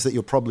timeframes that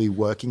you're probably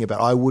working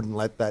about. I wouldn't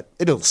let that.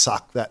 It'll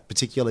suck that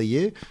particular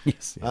year.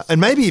 Yes.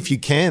 And maybe if you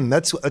can,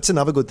 that's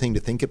another good thing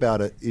to think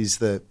about. It is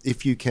that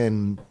if you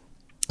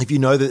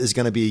know that there's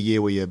going to be a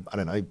year where you're, I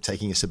don't know,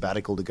 taking a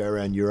sabbatical to go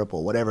around Europe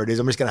or whatever it is,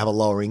 I'm just going to have a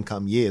lower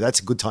income year. That's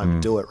a good time to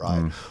do it,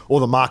 right? Or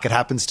the market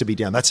happens to be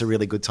down. That's a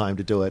really good time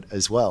to do it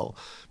as well.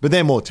 But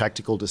they're more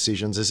tactical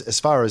decisions. As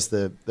far as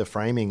the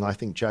framing, I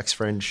think Jack's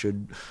friend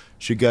should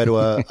go to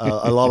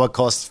a lower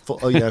cost, full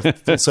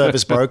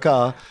service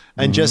broker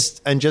and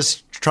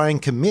just try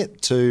and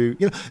commit to,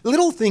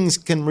 little things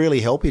can really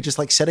help you. Just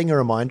like setting a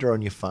reminder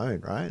on your phone,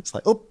 right? It's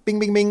like, oh, bing,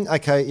 bing, bing.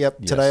 Okay, yep.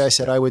 Yes. Today I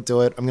said I would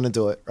do it. I'm going to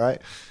do it,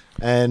 right?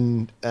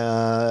 And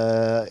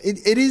it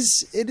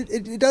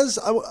does.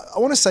 I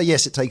want to say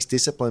yes, it takes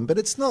discipline, but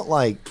it's not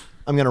like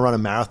I'm going to run a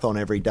marathon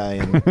every day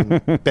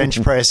and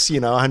bench press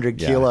 100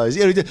 kilos.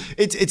 And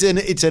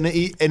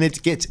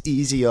it gets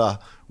easier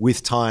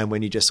with time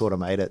when you just sort of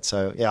made it.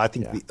 So I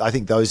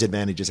think those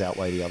advantages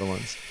outweigh the other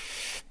ones.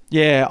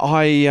 Yeah,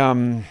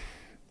 I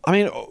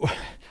mean,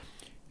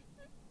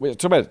 we're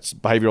talking about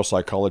behavioral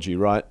psychology,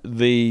 right?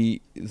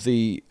 The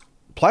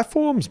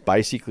platforms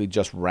basically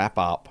just wrap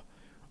up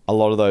a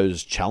lot of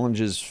those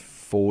challenges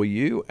for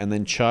you and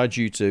then charge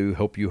you to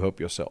help you help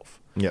yourself.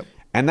 Yep.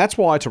 And that's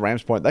why, to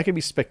Ram's point, they can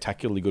be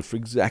spectacularly good for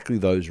exactly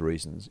those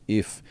reasons.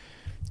 If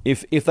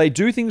they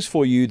do things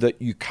for you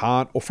that you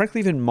can't, or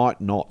frankly even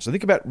might not. So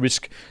think about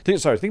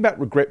think about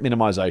regret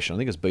minimization. I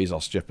think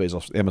it's Jeff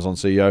Bezos, Amazon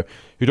CEO,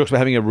 who talks about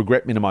having a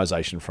regret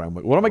minimization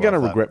framework. What am I going to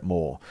regret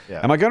more? Yeah.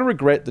 Am I going to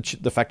regret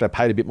the fact I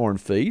paid a bit more in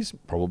fees?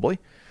 Probably.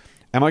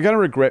 Am I going to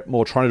regret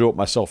more trying to do it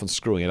myself and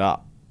screwing it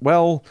up?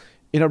 Well,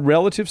 in a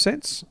relative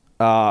sense,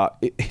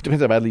 it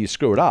depends how badly you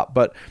screw it up.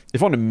 But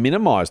if I want to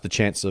minimize the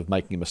chance of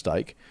making a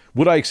mistake,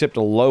 would I accept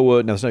a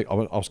lower? Now, I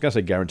was going to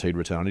say guaranteed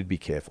return. I need to be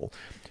careful.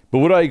 But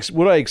would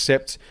I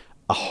accept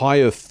a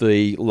higher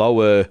fee,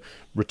 lower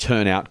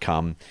return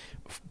outcome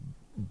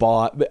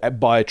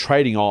by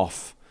trading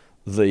off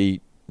the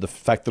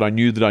fact that I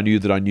knew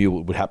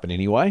it would happen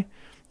anyway?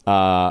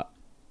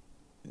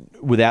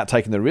 Without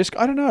taking the risk?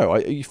 I don't know.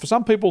 For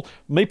some people,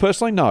 me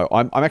personally, no.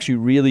 I'm actually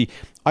really...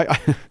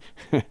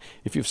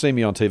 if you've seen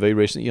me on TV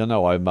recently, you'll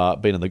know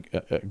I've been in the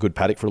good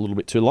paddock for a little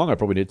bit too long. I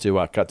probably need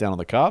to cut down on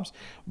the carbs.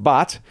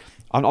 But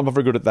I'm not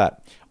very good at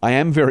that. I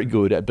am very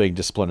good at being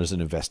disciplined as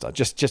an investor.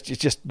 It's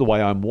just the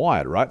way I'm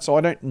wired, right? So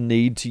I don't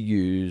need to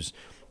use...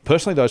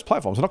 personally, those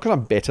platforms, not because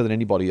I'm better than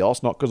anybody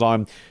else, not because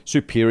I'm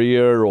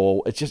superior,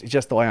 or it's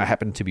just the way I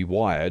happen to be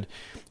wired.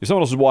 If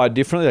someone else is wired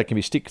differently, they can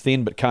be stick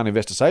thin but can't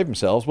invest to save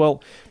themselves,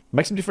 well,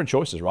 make some different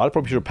choices, right? I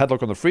probably should have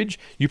padlock on the fridge.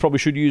 You probably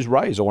should use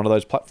Raise or one of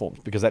those platforms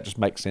because that just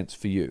makes sense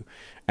for you.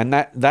 And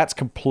that's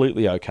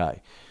completely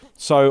okay.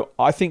 So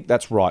I think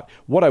that's right.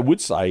 What I would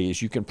say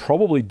is you can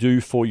probably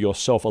do for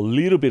yourself a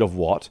little bit of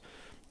what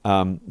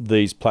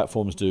these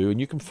platforms do,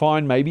 and you can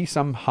find maybe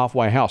some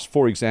halfway house.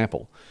 For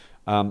example,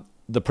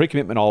 the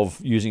pre-commitment of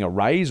using a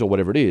Raise or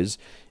whatever it is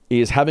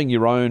having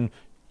your own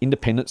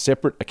independent,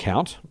 separate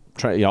account.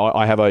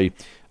 I have a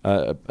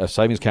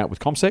savings account with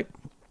CommSec,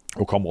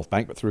 or Commonwealth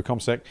Bank, but through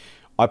CommSec.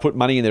 I put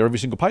money in there every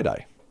single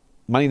payday.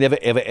 Money never,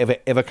 ever, ever,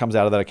 ever comes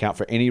out of that account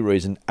for any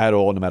reason at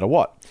all, no matter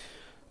what.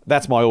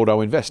 That's my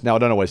auto-invest. Now, I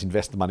don't always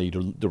invest the money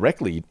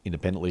directly,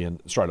 independently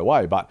and straight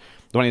away, but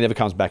the money never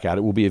comes back out.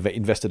 It will be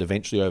invested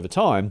eventually over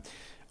time,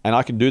 and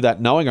I can do that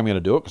knowing I'm going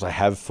to do it because I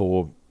have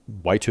for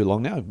way too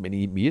long now,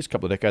 many years, a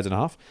couple of decades and a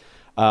half.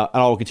 And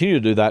I will continue to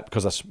do that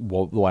because that's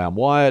the way I'm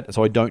wired.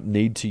 So I don't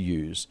need to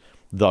use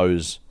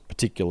those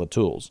particular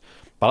tools.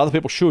 But other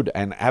people should,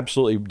 and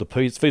absolutely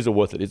the fees are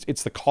worth it.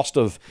 It's the cost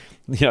of,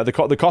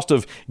 the cost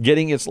of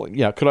getting it's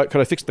could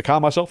I fix the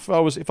car myself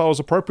if I was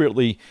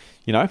appropriately,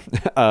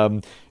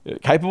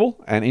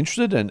 capable and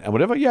interested and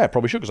whatever? Yeah,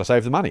 probably should because I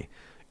save the money.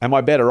 Am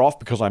I better off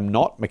because I'm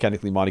not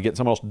mechanically minded getting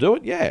someone else to do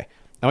it? Yeah.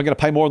 Am I going to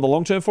pay more in the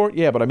long term for it?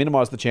 Yeah, but I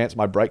minimize the chance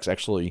my brakes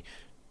actually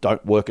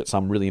don't work at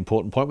some really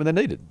important point when they're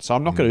needed. So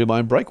I'm not going to do my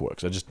own brake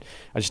work. So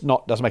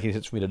doesn't make any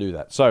sense for me to do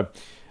that. So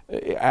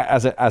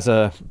as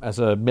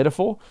a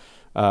metaphor,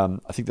 I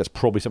think that's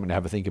probably something to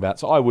have a think about.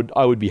 So I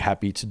would be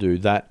happy to do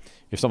that.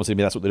 If someone said to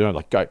me that's what they're doing, I'm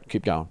like, go,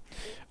 keep going.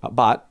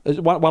 But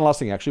one last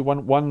thing, actually,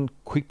 one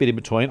quick bit in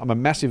between. I'm a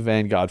massive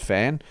Vanguard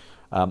fan.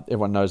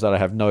 Everyone knows that I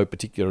have no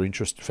particular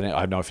interest.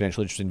 I have no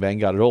financial interest in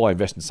Vanguard at all. I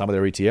invest in some of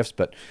their ETFs,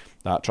 but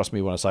trust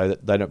me when I say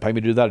that they don't pay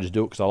me to do that. I just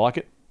do it because I like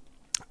it.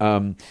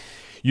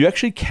 You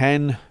actually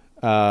can.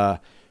 One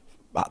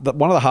of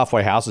the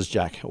halfway houses,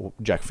 Jack,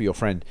 for your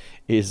friend,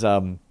 is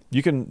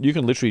you can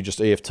literally just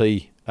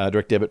EFT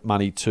direct debit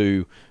money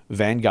to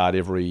Vanguard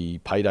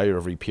every payday or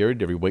every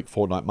period, every week,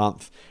 fortnight,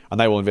 month, and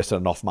they will invest in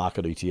an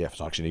off-market ETF.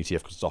 It's not actually an ETF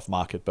because it's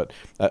off-market, but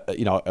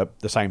the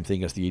same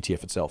thing as the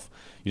ETF itself.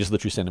 You just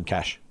literally send them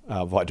cash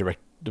via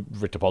direct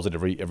deposit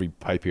every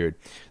pay period.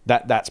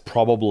 That's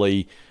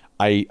probably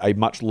a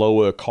much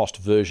lower cost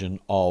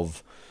version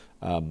of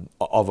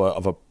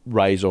a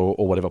Raise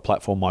or whatever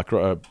platform,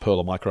 Pearl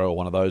or Micro or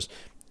one of those.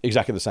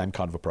 Exactly the same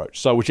kind of approach.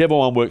 So whichever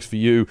one works for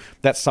you,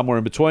 that's somewhere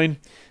in between.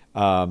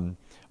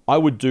 I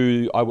would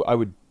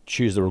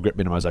choose the regret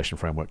minimization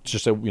framework.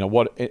 Just so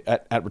what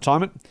at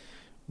retirement,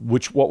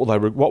 what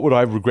would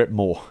I regret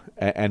more,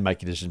 and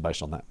make a decision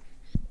based on that.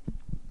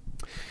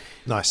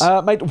 Nice,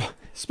 mate.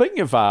 Speaking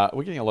of,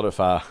 we're getting a lot of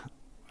a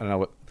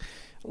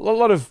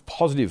lot of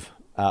positive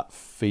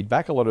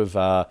feedback. A lot of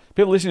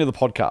people listening to the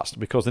podcast,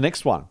 because the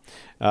next one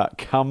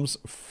comes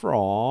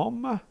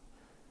from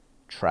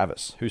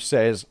Travis, who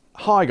says,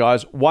 "Hi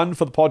guys, one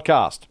for the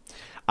podcast.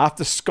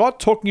 After Scott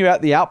talking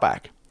about the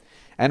Outback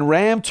and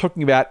Ram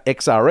talking about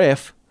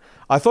XRF,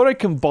 I thought I'd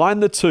combine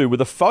the two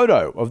with a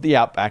photo of the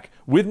Outback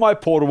with my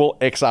portable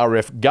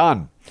XRF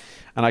gun."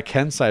 And I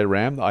can say,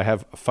 Ram, I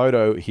have a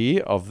photo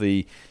here of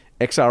the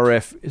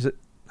XRF. Is it?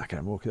 I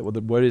can't remember what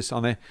the word is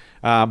on there.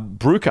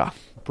 Bruker.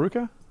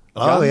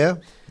 Oh, yeah.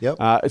 Yep.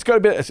 It's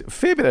got a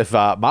fair bit of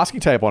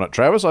masking tape on it,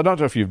 Travis. I don't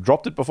know if you've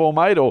dropped it before,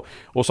 mate, or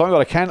something.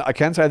 But I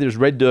can say there's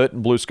red dirt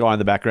and blue sky in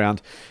the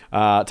background,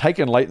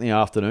 taken late in the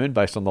afternoon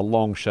based on the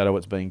long shadow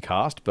it's being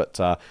cast. But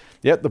the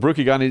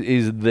Bruker gun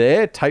is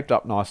there, taped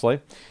up nicely.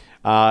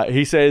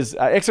 He says,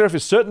 XRF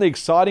is certainly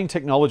exciting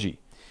technology,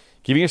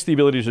 giving us the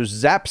ability to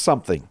zap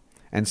something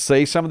and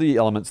see some of the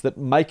elements that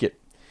make it.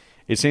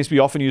 It seems to be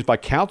often used by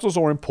councils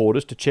or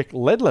importers to check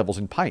lead levels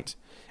in paint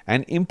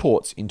and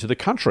imports into the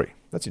country.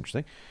 That's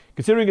interesting.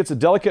 Considering it's a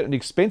delicate and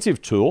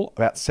expensive tool,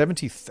 about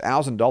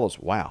 $70,000.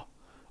 Wow.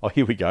 Oh,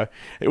 here we go.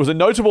 It was a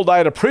notable day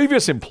at a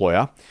previous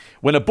employer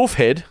when a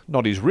buffhead,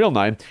 not his real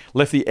name,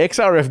 left the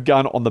XRF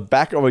gun on the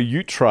back of a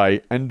ute tray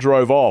and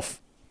drove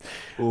off.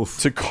 Oof.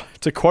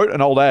 To quote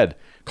an old ad,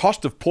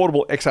 cost of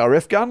portable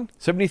XRF gun,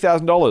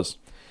 $70,000.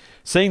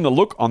 Seeing the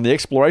look on the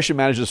exploration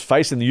manager's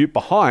face in the ute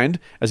behind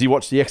as he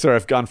watched the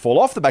XRF gun fall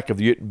off the back of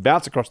the ute and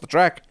bounce across the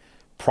track,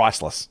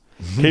 priceless.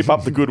 Keep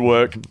up the good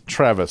work,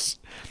 Travis.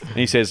 And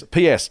he says,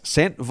 P.S.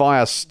 sent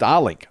via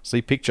Starlink.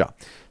 See picture.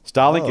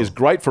 Starlink is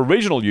great for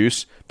regional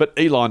use, but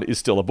Elon is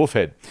still a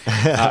buffhead.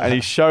 And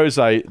he shows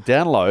a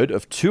download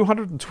of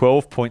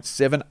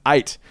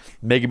 212.78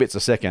 megabits a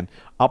second,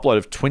 upload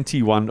of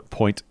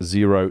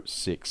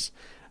 21.06.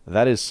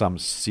 That is some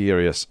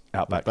serious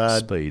Outback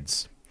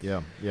speeds.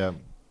 Yeah.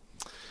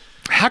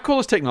 How cool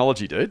is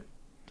technology, dude?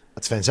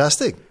 That's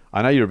fantastic.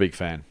 I know you're a big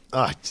fan.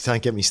 Oh,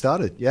 don't get me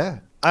started. Yeah.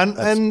 I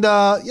mean,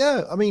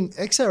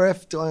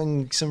 XRF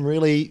doing some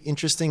really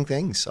interesting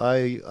things.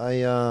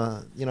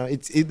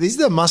 This is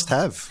a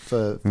must-have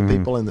for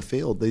people in the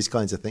field, these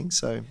kinds of things.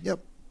 So,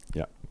 yep.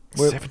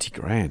 70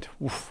 grand.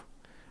 Oof.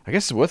 I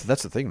guess it's worth it.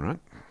 That's the thing, right?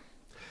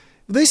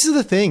 This is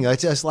the thing. I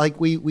just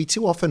we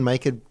too often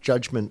make a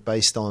judgment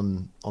based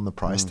on the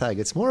price tag.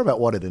 It's more about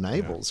what it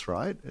enables,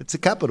 right? It's a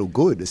capital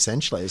good,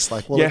 essentially. It's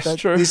like, well, yes,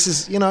 true. This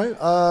is,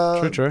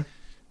 true.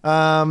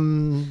 I'll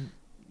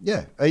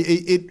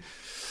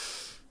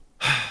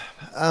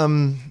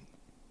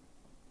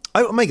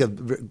make a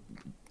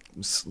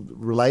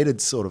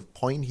related sort of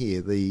point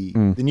here. The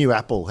new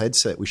Apple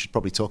headset, we should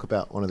probably talk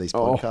about one of these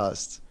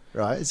podcasts,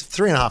 right? It's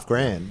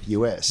 $3,500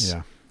 US.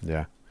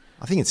 Yeah.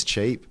 I think it's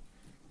cheap.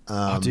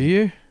 Do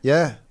you?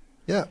 Yeah,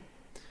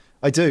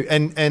 I do.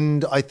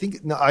 And I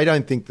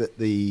don't think that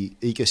the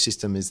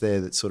ecosystem is there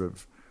that's sort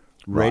of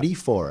ready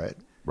for it.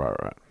 Right.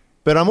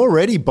 But I'm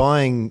already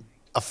buying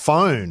a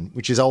phone,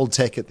 which is old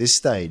tech at this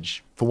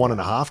stage, for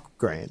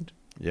 $1,500.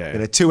 Yeah.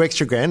 And $2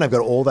 extra, I've got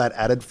all that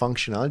added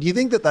functionality. Do you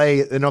think that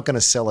they're not going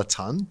to sell a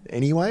ton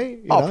anyway?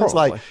 Probably. It's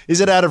like,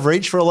 is it out of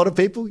reach for a lot of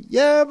people?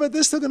 Yeah, but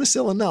they're still going to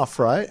sell enough,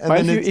 right?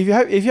 And mate,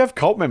 if you have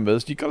cult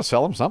members, you've got to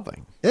sell them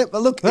something. Yeah,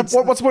 but look, what's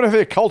the point of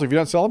a cult if you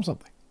don't sell them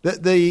something?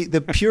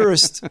 The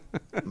purest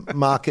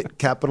market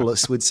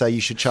capitalist would say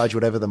you should charge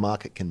whatever the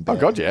market can bear. Oh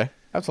God, yeah,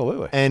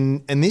 absolutely.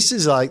 And this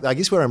is like, I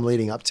guess where I'm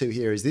leading up to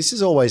here is this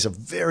is always a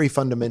very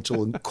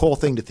fundamental and core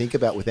thing to think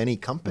about with any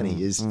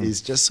company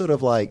is just sort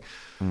of like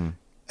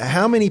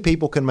how many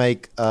people can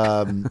make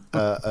a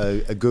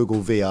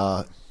Google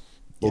VR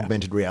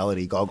augmented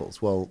reality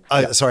goggles? Well,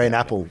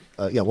 Apple.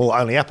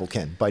 Only Apple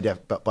can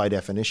by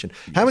definition.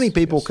 How many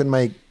people can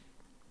make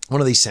one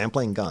of these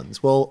sampling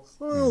guns. Well,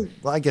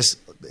 I guess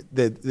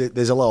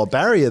there's a lower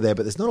barrier there,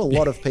 but there's not a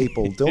lot of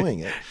people doing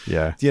it.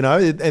 Yeah. You know,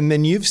 and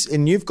then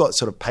you've got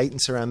sort of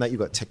patents around that. You've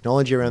got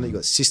technology around that. You've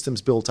got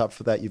systems built up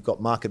for that. You've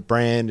got market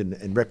brand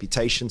and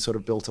reputation sort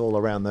of built all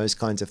around those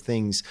kinds of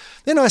things.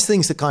 They're nice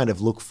things to kind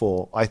of look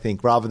for, I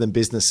think, rather than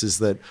businesses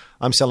that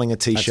I'm selling a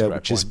T-shirt,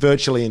 which is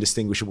virtually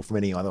indistinguishable from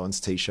any other one's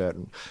T-shirt.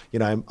 And, you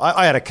know,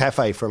 I had a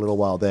cafe for a little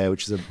while there,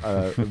 which is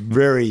a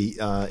very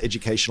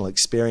educational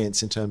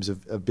experience in terms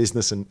of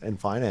business and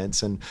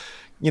finance. And,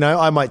 you know,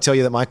 I might tell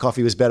you that my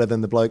coffee was better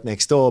than the bloke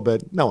next door,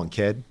 but no one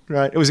cared,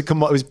 right? It was it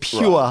was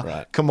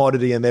pure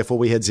commodity, and therefore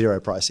we had zero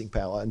pricing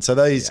power. And so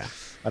those,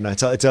 I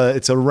don't know,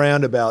 it's a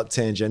roundabout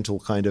tangential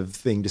kind of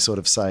thing to sort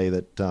of say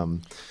that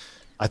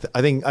I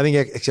think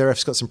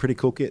XRF's got some pretty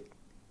cool kit.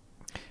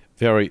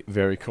 Very,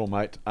 very cool,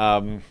 mate.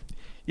 My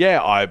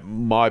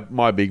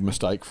big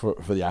mistake for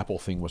the Apple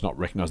thing was not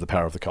recognise the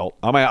power of the cult.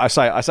 I mean, I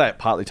say it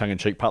partly tongue in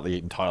cheek, partly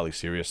entirely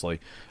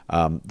seriously.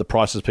 The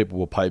prices people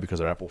will pay because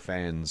they're Apple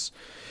fans,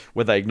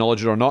 whether they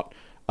acknowledge it or not,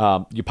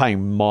 you're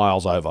paying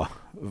miles over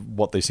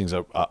what these things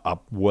are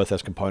worth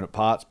as component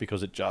parts,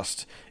 because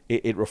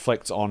it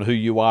reflects on who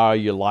you are.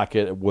 You like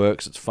it, it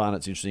works, it's fun,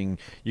 it's interesting.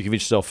 You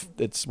convince yourself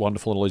it's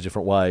wonderful in all these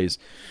different ways.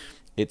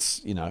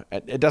 It's, you know,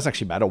 it doesn't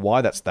actually matter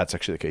why. That's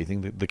actually the key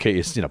thing. The key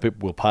is, you know,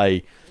 people will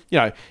pay. You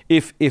know,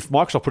 if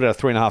Microsoft put out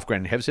a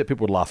 $3,500 headset,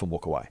 people would laugh and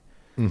walk away.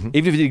 Mm-hmm.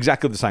 Even if it's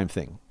exactly the same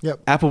thing.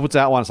 Yep. Apple puts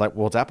out one, it's like,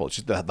 well, it's Apple. It's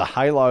just the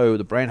halo,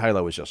 the brand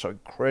halo is just so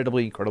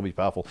incredibly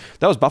powerful.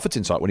 That was Buffett's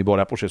insight when he bought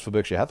Apple shares for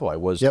Berkshire Hathaway.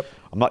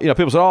 I'm not, you know,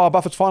 people say, oh,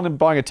 Buffett's finally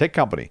buying a tech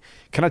company.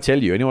 Can I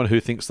tell you, anyone who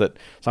thinks that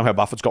somehow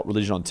Buffett's got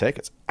religion on tech,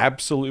 it's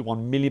absolutely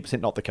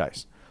 1,000,000% not the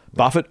case. Yep.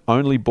 Buffett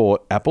only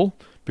bought Apple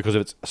because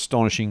of its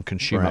astonishing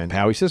consumer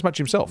power. He says much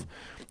himself.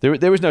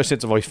 There is no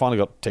sense of, he's finally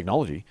got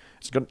technology.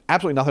 It's got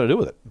absolutely nothing to do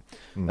with it.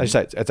 Mm-hmm. As you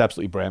say, it's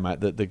absolutely brand, mate.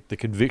 The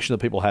conviction that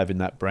people have in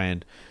that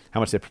brand, how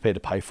much they're prepared to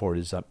pay for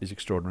it is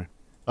extraordinary.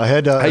 I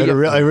heard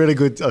a really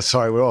good.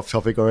 Sorry, we're off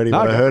topic already. No,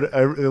 but I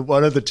heard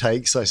one of the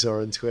takes I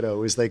saw on Twitter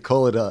was they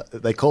called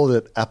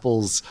it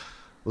Apple's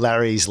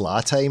Larry's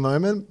latte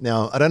moment.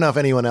 Now, I don't know if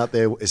anyone out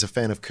there is a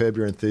fan of Curb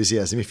Your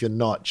Enthusiasm. If you're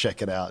not,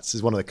 check it out. This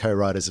is one of the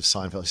co-writers of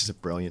Seinfeld. It's just a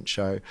brilliant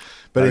show.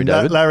 But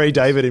Larry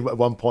David at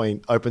one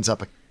point opens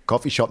up a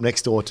coffee shop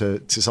next door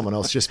to someone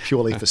else just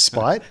purely for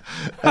spite.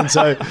 And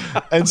so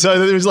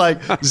there was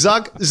like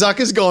Zuck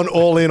has gone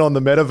all in on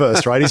the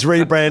metaverse, right? He's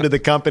rebranded the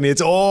company.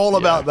 It's all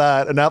about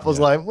that. And Apple's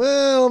like,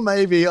 well,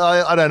 maybe,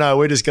 I don't know.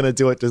 We're just going to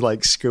do it to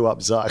like screw up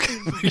Zuck.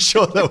 Make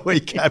sure that we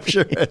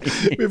capture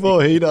it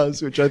before he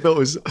does, which I thought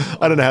was,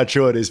 I don't know how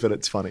true it is, but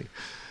it's funny.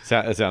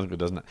 It sounds good,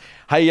 doesn't it?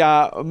 Hey,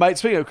 mate,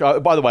 speaking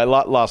of, by the way,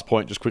 last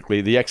point, just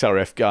quickly, the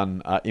XRF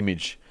gun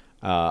image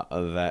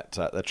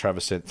that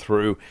Travis sent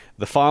through,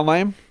 the file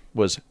name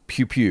was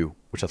Pew Pew,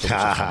 which I thought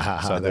was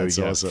awesome. So there we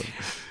go.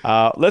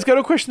 Awesome. Let's go to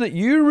a question that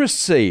you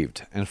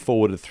received and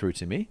forwarded through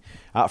to me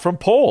from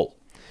Paul.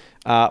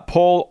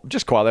 Paul,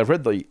 just quietly, I've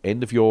read the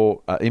end of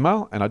your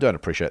email, and I don't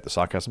appreciate the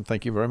sarcasm.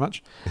 Thank you very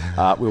much.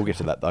 We will get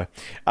to that, though.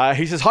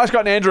 He says, hi,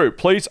 Scott and Andrew.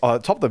 Please,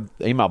 at the top of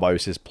the email bio, he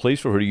says, please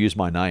feel free to use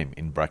my name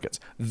in brackets.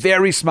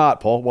 Very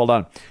smart, Paul. Well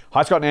done.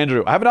 Hi, Scott and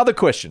Andrew. I have another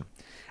question,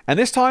 and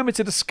this time it's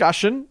a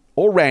discussion,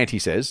 or rant, he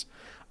says,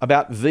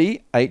 about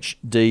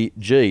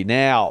VHDG.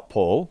 Now,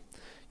 Paul,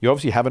 you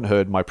obviously haven't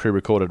heard my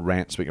pre-recorded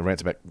rant, speaking of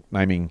rants about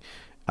naming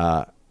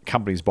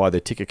companies by their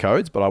ticker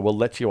codes, but I will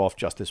let you off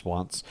just this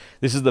once.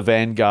 This is the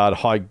Vanguard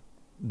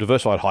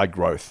Diversified High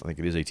Growth, I think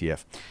it is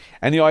ETF.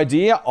 And the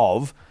idea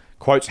of,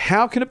 quotes,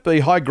 how can it be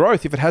high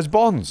growth if it has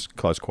bonds,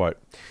 close quote.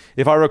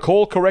 If I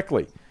recall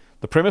correctly,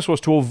 the premise was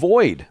to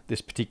avoid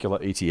this particular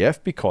ETF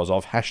because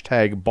of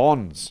hashtag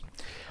bonds.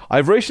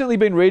 I've recently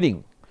been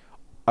reading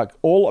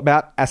all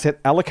about asset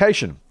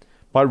allocation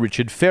by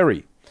Richard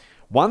Ferry.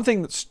 One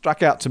thing that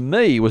struck out to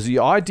me was the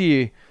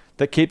idea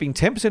that keeping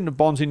 10% of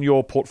bonds in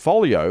your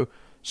portfolio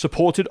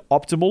supported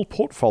optimal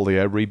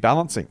portfolio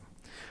rebalancing.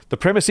 The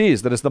premise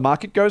is that as the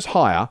market goes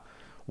higher,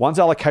 one's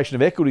allocation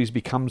of equities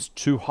becomes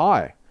too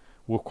high,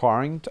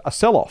 requiring a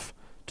sell-off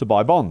to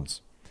buy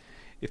bonds.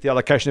 If the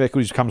allocation of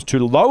equities becomes too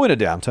low in a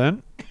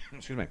downturn,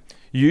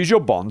 use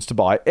your bonds to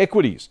buy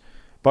equities.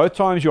 Both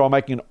times you are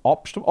making an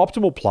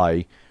optimal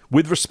play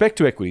with respect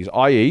to equities,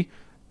 i.e.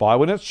 buy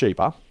when it's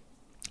cheaper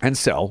and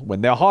sell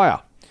when they're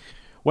higher.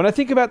 When I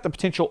think about the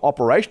potential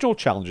operational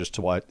challenges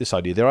to this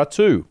idea, there are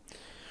two.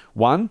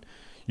 One,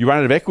 you run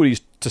out of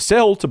equities to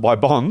sell to buy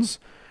bonds,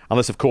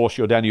 unless, of course,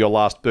 you're down to your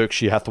last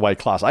Berkshire Hathaway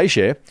Class A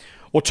share.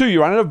 Or two,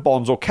 you run out of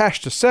bonds or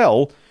cash to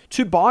sell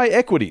to buy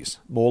equities,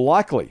 more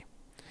likely.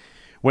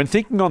 When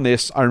thinking on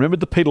this, I remembered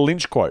the Peter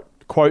Lynch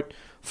quote,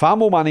 far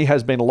more money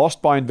has been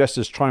lost by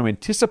investors trying to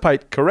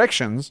anticipate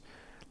corrections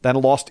than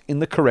lost in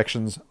the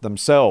corrections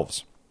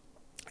themselves,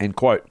 end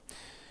quote.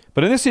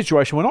 But in this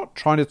situation, we're not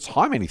trying to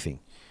time anything.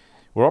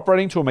 We're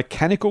operating to a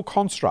mechanical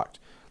construct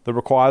that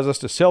requires us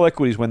to sell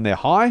equities when they're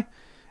high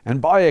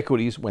and buy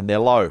equities when they're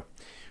low.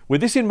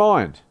 With this in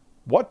mind,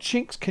 what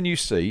chinks can you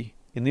see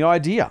in the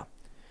idea?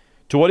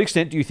 To what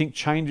extent do you think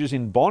changes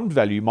in bond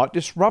value might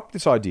disrupt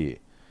this idea?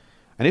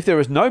 And if there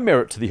is no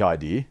merit to the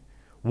idea,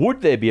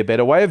 would there be a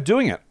better way of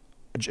doing it?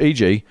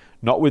 E.g.,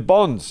 not with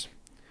bonds.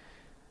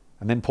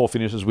 And then Paul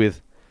finishes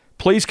with,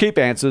 please keep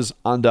answers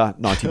under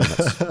 90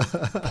 minutes.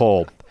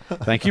 Paul.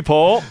 Thank you,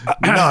 Paul.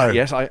 No.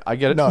 Yes, I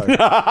get it. No.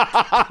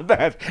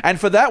 And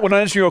for that, we're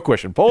not answering your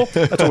question, Paul.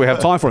 That's all we have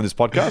time for in this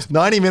podcast.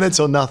 90 minutes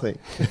or nothing.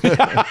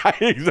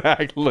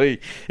 Exactly.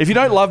 If you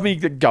don't love me,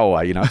 go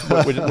away.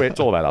 It's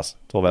all about us.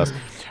 It's all about us.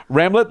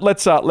 Ramlet,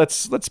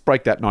 let's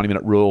break that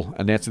 90-minute rule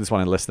and answer this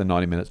one in less than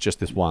 90 minutes, just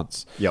this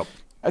once. Yep.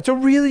 It's a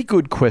really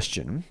good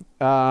question.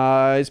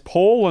 Is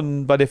Paul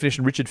and, by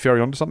definition, Richard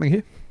Ferry onto something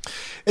here?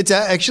 It's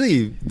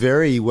actually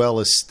very well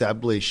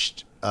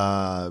established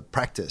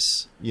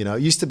practice.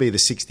 It used to be the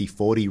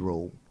 60-40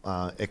 rule,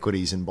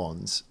 equities and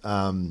bonds.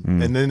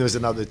 And then there was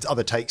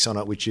other takes on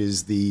it, which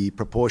is the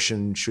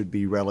proportion should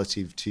be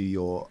relative to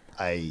your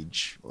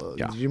age.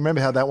 Yeah. Do you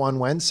remember how that one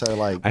went?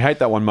 So I hate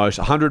that one most.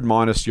 100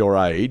 minus your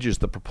age is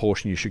the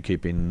proportion you should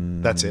keep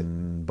in That's it.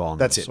 bonds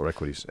That's it. or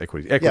equities.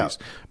 Yeah.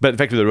 But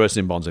effectively the reverse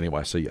in bonds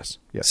anyway, so yes.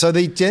 So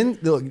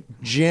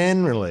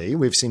generally,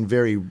 we've seen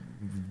very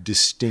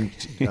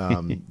distinct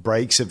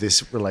breaks of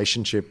this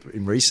relationship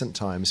in recent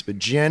times, but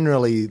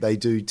generally they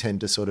do tend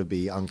to sort of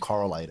be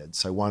uncorrelated.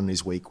 So one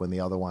is weak when the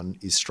other one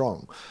is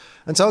strong.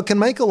 And so it can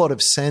make a lot of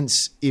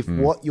sense if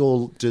what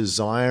you're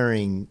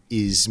desiring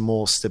is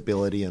more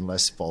stability and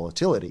less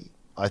volatility.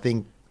 I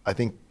think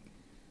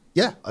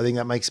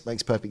that makes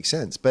perfect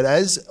sense. But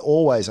as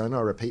always, I know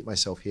I repeat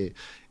myself here,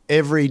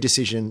 every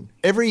decision,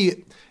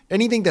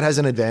 anything that has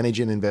an advantage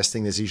in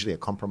investing, there's usually a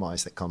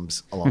compromise that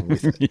comes along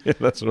with it. Yeah,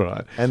 that's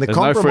right. And there's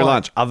no free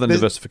lunch other than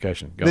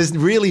diversification. There's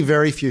really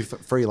very few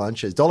free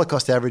lunches. Dollar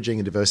cost averaging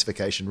and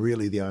diversification,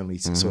 really the only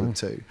sort of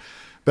two.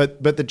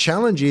 But the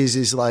challenge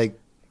is like,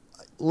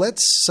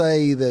 let's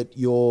say that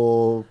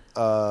you're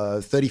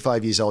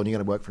 35 years old and you're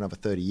going to work for another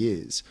 30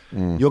 years.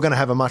 You're going to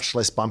have a much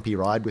less bumpy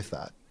ride with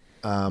that.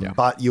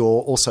 But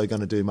you're also going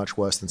to do much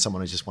worse than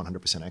someone who's just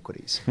 100%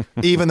 equity.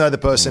 Even though the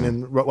person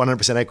in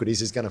 100%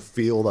 equities is going to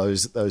feel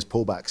those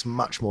pullbacks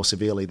much more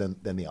severely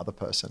than the other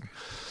person.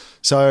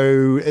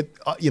 So,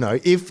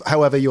 if,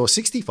 however, you're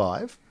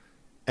 65,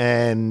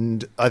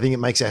 and I think it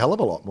makes a hell of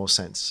a lot more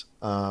sense.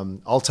 I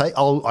will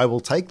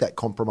take that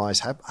compromise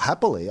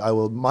happily. I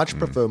will much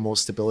prefer more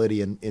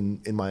stability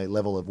in my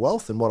level of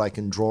wealth and what I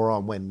can draw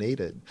on when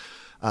needed.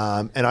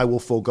 And I will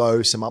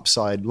forego some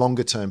upside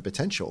longer term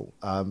potential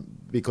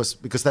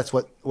because that's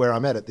where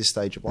I'm at this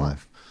stage of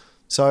life.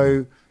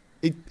 So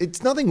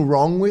it's nothing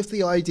wrong with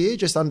the idea.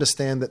 Just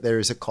understand that there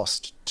is a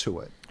cost to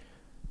it.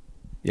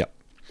 Yep.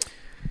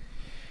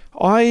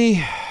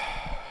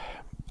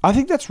 I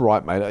think that's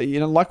right, mate.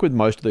 Like with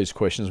most of these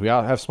questions, we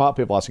have smart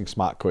people asking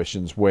smart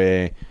questions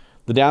where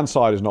the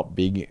downside is not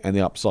big and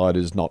the upside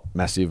is not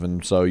massive,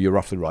 and so you're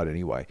roughly right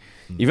anyway.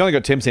 You've only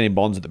got 10% in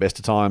bonds at the best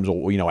of times,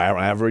 or our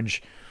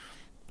average.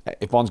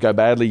 If bonds go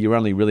badly, you're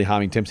only really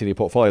harming 10% of your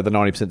portfolio. The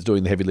 90% is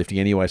doing the heavy lifting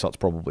anyway, so it's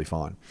probably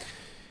fine.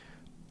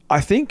 I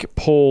think,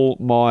 Paul,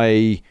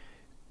 the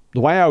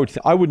way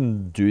I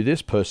wouldn't do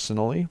this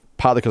personally,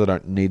 partly because I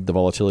don't need the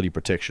volatility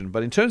protection,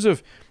 but in terms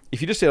of if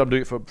you just said I'm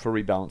doing it for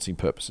rebalancing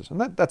purposes, and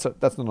that's an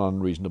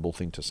unreasonable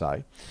thing to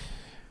say,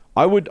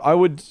 I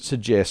would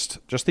suggest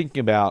just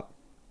thinking about,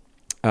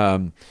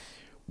 to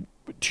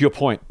your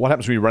point, what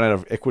happens when you run out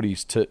of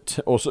equities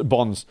or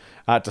bonds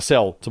to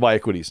sell to buy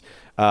equities?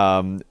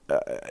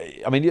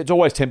 It's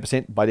always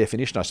 10% by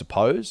definition, I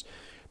suppose.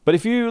 But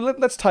if you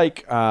let's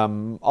take,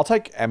 I'll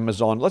take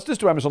Amazon. Let's just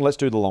do Amazon. Let's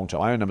do the long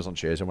term. I own Amazon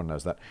shares. Everyone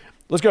knows that.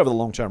 Let's go over the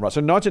long term, right?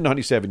 So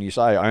 1997, you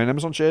say I own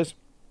Amazon shares,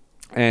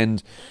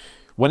 and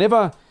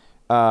whenever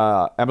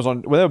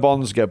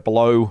bonds get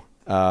below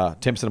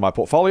 10% of my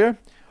portfolio,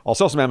 I'll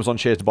sell some Amazon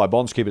shares to buy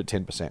bonds, keep it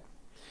at 10%.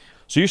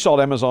 So you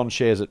sold Amazon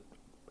shares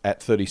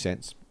at 30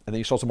 cents, and then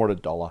you sold some more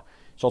at $1. You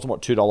sold some more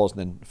at $2, and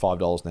then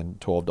 $5, and then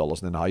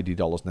 $12, and then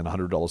 $80, and then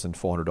 $100, and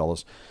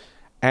 $400.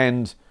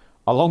 And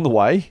along the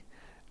way,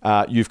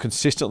 you've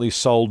consistently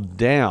sold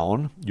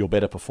down your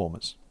better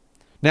performers.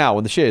 Now,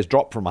 when the shares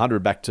drop from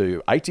 100 back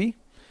to 80,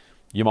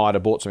 you might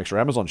have bought some extra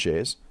Amazon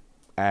shares,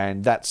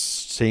 and that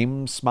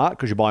seems smart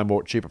because you're buying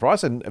more at a cheaper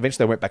price, and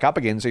eventually they went back up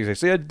again, so you say,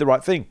 see, I did the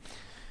right thing.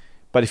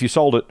 But if you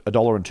sold at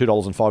 $1 and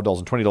 $2 and $5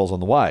 and $20 on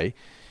the way,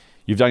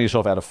 you've done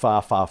yourself out of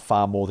far, far,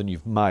 far more than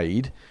you've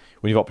made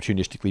when you've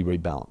opportunistically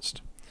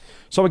rebalanced.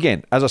 So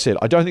again, as I said,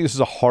 I don't think this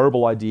is a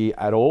horrible idea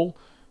at all.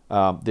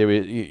 There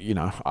is,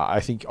 I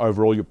think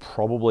overall you're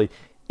probably,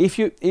 if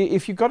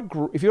you've got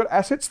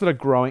assets that are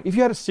growing, if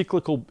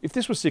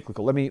this was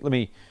cyclical, let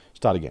me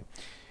start again.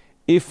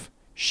 If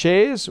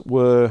shares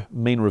were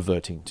mean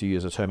reverting, to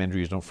use a term Andrew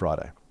used on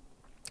Friday,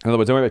 in other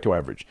words, I went back to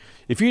average.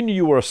 If you knew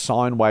you were a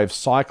sine wave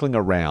cycling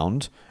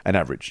around an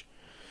average,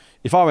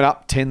 if I went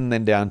up 10,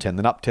 then down 10,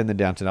 then up 10, then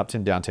down 10, up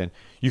 10, down 10,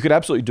 you could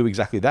absolutely do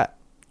exactly that.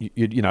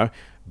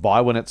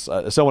 Buy when it's,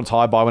 sell when it's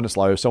high, buy when it's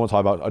low, sell when it's high,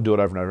 I'd do it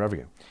over and over and over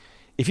again.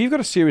 If you've got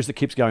a series that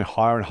keeps going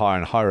higher and higher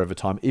and higher over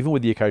time, even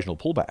with the occasional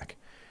pullback,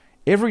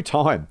 every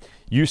time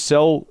you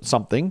sell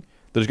something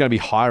that is going to be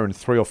higher in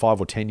 3 or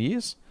 5 or 10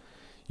 years,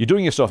 you're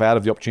doing yourself out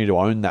of the opportunity to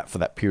own that for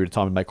that period of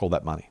time and make all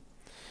that money.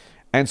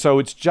 And so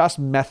it's just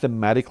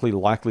mathematically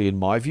likely in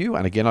my view.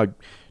 And again, I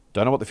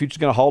don't know what the future's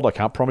going to hold. I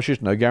can't promise you,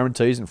 no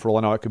guarantees. And for all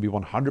I know, I could be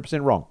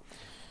 100% wrong.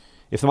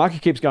 If the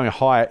market keeps going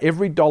higher,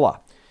 every dollar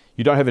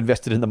you don't have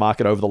invested in the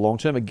market over the long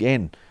term,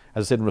 again,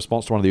 as I said in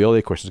response to one of the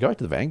earlier questions, go back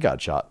to the Vanguard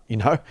chart.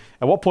 At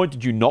what point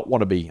did you not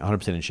want to be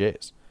 100% in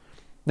shares?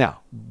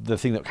 Now, the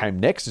thing that came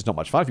next is not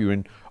much fun. If you were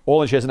in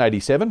all in shares in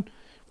 87,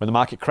 when the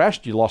market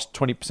crashed, you lost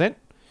 20%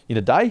 in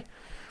a day.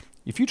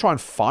 If you try and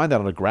find that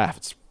on a graph,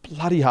 it's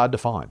bloody hard to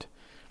find.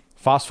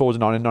 Fast forward to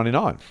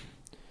 1999.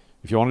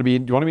 If you want to be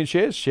in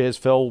shares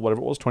fell,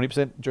 whatever it was,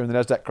 20% during the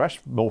NASDAQ crash,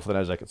 more for the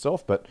NASDAQ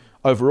itself. But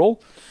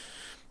overall,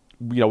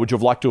 would you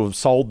have liked to have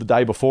sold the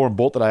day before and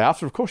bought the day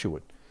after? Of course you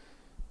would.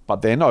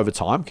 But then over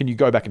time, can you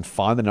go back and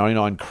find the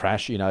 99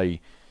 crash on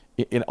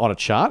a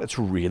chart? It's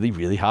really,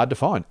 really hard to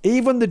find.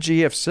 Even the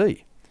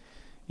GFC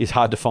is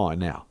hard to find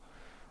now.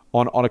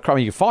 On a crumb,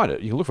 you can find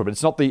it, you can look for it, but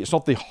it's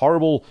not the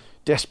horrible,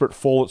 desperate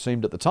fall it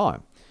seemed at the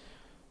time.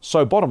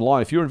 So bottom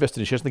line, if you're invested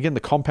in shares, and again, the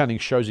compounding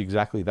shows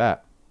exactly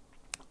that.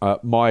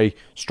 My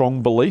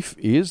strong belief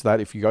is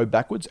that if you go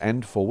backwards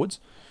and forwards,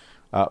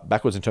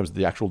 backwards in terms of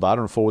the actual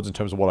data and forwards in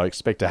terms of what I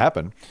expect to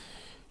happen,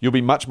 you'll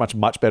be much, much,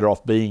 much better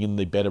off being in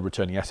the better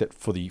returning asset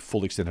for the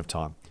full extent of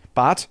time.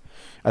 But,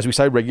 as we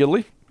say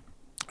regularly,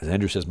 as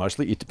Andrew says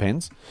mostly, it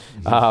depends.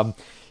 Mm-hmm.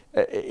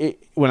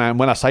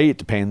 When I say it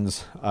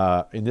depends,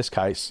 in this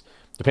case,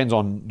 depends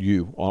on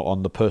you,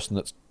 on the person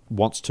that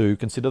wants to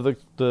consider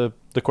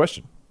the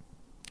question.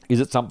 Is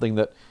it something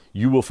that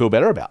you will feel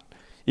better about?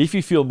 If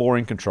you feel more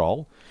in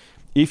control,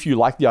 if you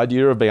like the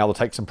idea of being able to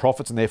take some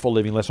profits and therefore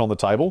leaving less on the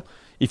table,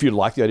 if you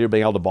like the idea of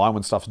being able to buy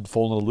when stuff's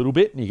fallen a little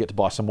bit and you get to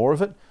buy some more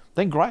of it,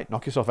 then great,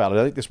 knock yourself out.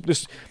 I think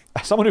this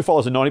someone who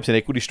follows a 90%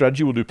 equity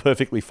strategy will do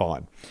perfectly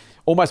fine,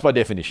 almost by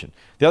definition.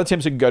 The other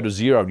 10% can go to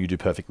zero and you do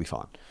perfectly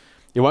fine.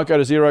 It won't go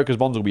to zero because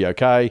bonds will be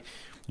okay.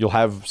 You'll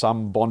have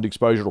some bond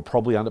exposure. It'll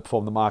probably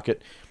underperform the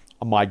market.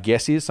 My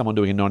guess is someone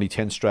doing a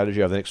 90-10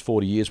 strategy over the next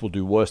 40 years will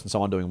do worse than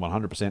someone doing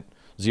 100%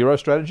 zero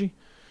strategy.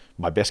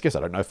 My best guess, I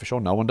don't know for sure.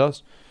 No one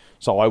does.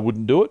 So I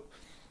wouldn't do it.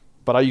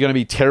 But are you going to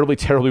be terribly,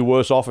 terribly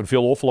worse off and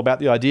feel awful about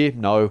the idea?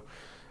 No.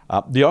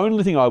 The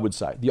only thing I would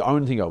say,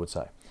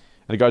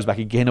 and it goes back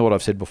again to what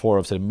I've said before,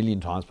 I've said a million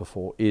times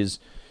before, is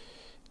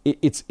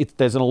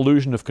there's an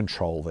illusion of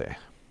control there.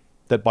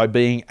 That by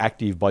being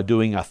active, by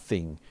doing a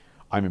thing,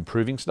 I'm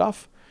improving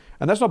stuff.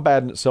 And that's not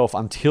bad in itself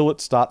until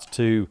it starts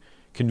to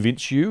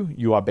convince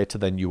you are better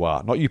than you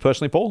are. Not you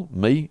personally, Paul,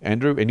 me,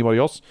 Andrew, anybody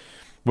else.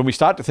 When we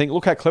start to think,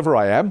 look how clever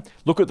I am,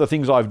 look at the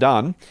things I've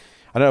done.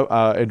 I know,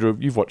 Andrew,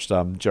 you've watched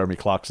Jeremy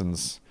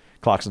Clarkson's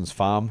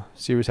Farm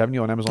series, haven't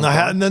you, on Amazon?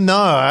 No,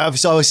 I've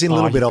seen a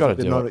little bit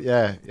of it.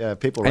 Yeah,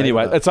 people.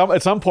 Anyway, at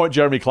some point,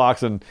 Jeremy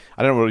Clarkson,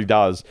 I don't know what he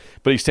does,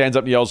 but he stands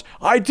up and yells,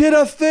 "I did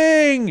a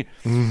thing!"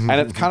 Mm-hmm.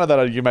 And it's kind of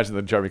that, you imagine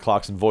the Jeremy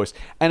Clarkson voice.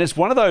 And it's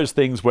one of those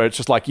things where it's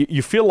just like,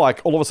 you feel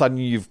like all of a sudden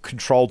you've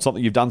controlled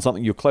something, you've done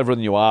something, you're cleverer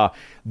than you are.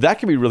 That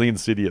can be really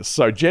insidious.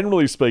 So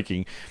generally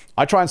speaking,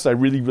 I try and stay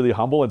really, really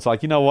humble. It's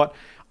like, you know what?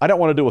 I don't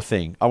want to do a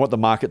thing. I want the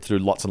market to do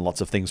lots and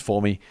lots of things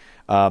for me.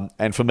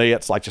 And for me,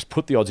 it's like just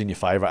put the odds in your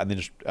favor and then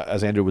just,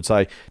 as Andrew would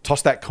say,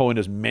 toss that coin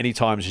as many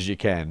times as you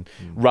can,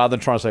 rather than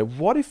trying to say,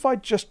 what if I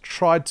just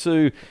tried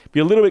to be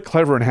a little bit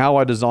clever in how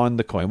I designed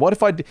the coin? What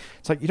if I did?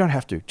 It's like, you don't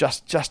have to.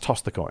 Just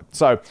toss the coin.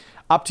 So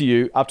up to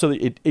you, up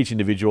to each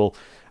individual.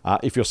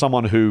 If you're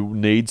someone who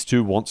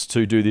wants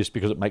to do this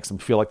because it makes them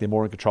feel like they're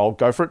more in control,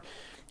 go for it.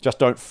 Just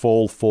don't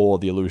fall for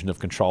the illusion of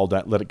control.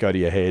 Don't let it go to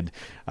your head.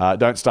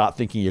 Don't start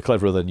thinking you're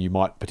cleverer than you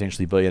might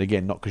potentially be. And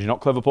again, not because you're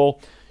not clever,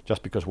 Paul,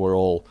 just because we're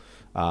all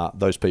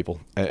those people.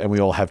 And we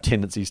all have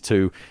tendencies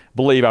to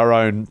believe our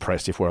own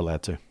press if we're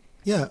allowed to.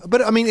 Yeah,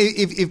 but I mean,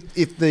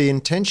 if the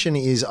intention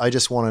is I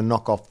just want to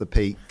knock off the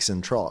peaks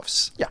and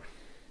troughs, yeah,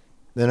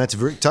 then that's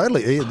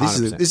totally. This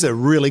is a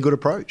really good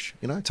approach,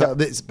 you know. Yeah.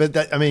 But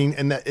that, I mean,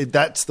 and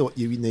that's what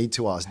you need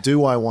to ask.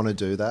 Do I want to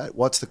do that?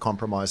 What's the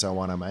compromise I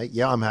want to make?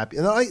 Yeah, I'm happy.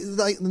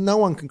 And no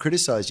one can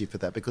criticize you for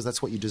that because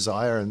that's what you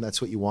desire and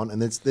that's what you want. And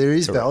there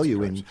is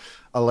value in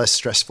a less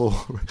stressful,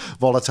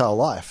 volatile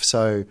life.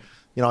 So,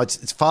 you know,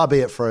 it's far be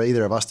it for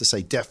either of us to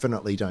say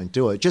definitely don't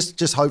do it.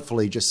 Just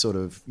hopefully, just sort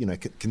of, you know,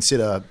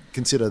 consider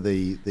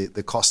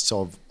the costs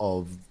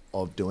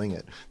of doing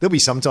it. There'll be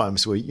some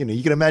times where, you know,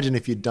 you can imagine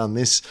if you'd done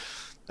this,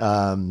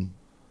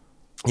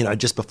 you know,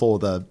 just before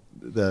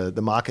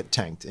the market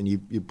tanked and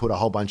you put a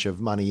whole bunch of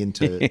money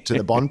into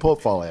the bond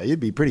portfolio, you'd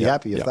be pretty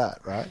happy with that,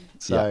 right?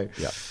 So,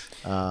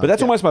 but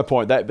that's almost my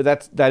point.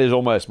 That is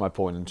almost my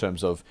point in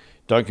terms of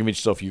don't convince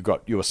yourself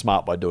you were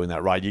smart by doing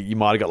that, right? You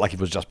might have got lucky if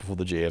it was just before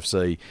the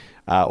GFC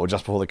or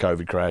just before the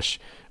COVID crash.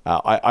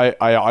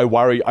 I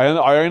worry.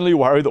 I only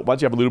worry that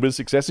once you have a little bit of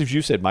success, as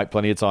you said, mate,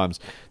 plenty of times,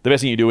 the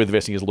best thing you do with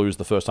investing is lose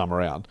the first time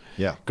around.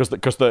 Yeah.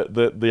 Because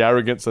the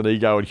arrogance and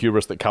ego and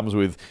hubris that comes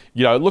with,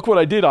 you know, look what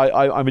I did.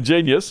 I'm a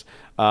genius.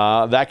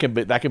 That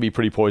can be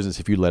pretty poisonous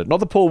if you let it.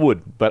 Not that Paul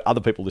would, but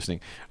other people listening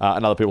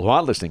and other people who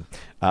aren't listening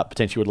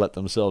potentially would let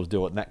themselves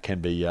do it, and that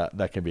can be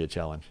a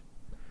challenge.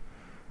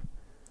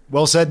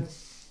 Well said.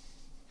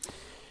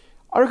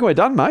 I reckon we're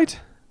done, mate.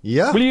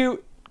 Yeah.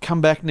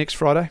 come back next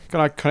Friday?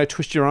 Can I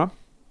twist your arm?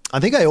 I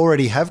think I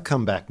already have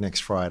come back next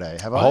Friday.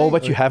 Have I? Oh,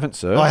 but you haven't,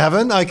 sir. I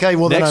haven't? Okay,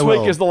 well then next I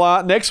week will. is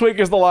next week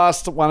is the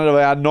last one of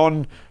our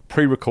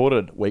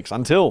non-pre-recorded weeks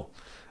until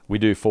we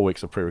do 4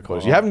 weeks of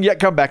pre-recorders. You haven't yet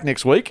come back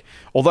next week,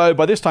 although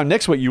by this time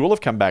next week you will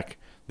have come back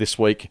this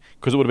week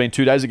because it would have been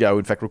 2 days ago.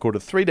 In fact,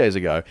 recorded 3 days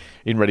ago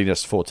in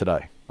readiness for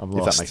today. I'm if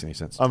lost. that makes any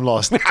sense. I'm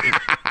lost.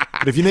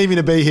 But if you need me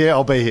to be here,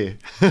 I'll be here.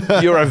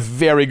 You're a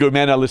very good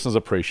man. Our listeners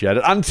appreciate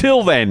it.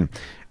 Until then,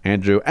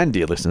 Andrew and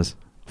dear listeners,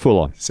 full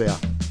on. See ya.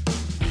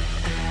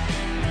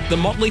 The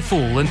Motley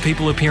Fool and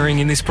people appearing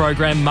in this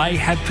program may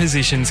have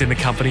positions in the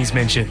companies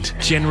mentioned.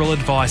 General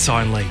advice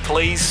only.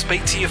 Please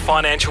speak to your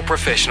financial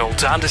professional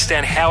to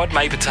understand how it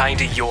may pertain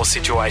to your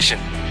situation.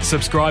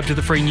 Subscribe to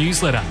the free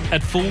newsletter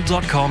at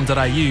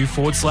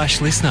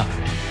fool.com.au/listener.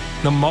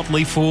 The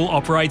Motley Fool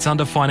operates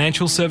under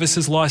Financial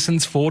Services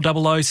Licence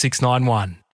 400691.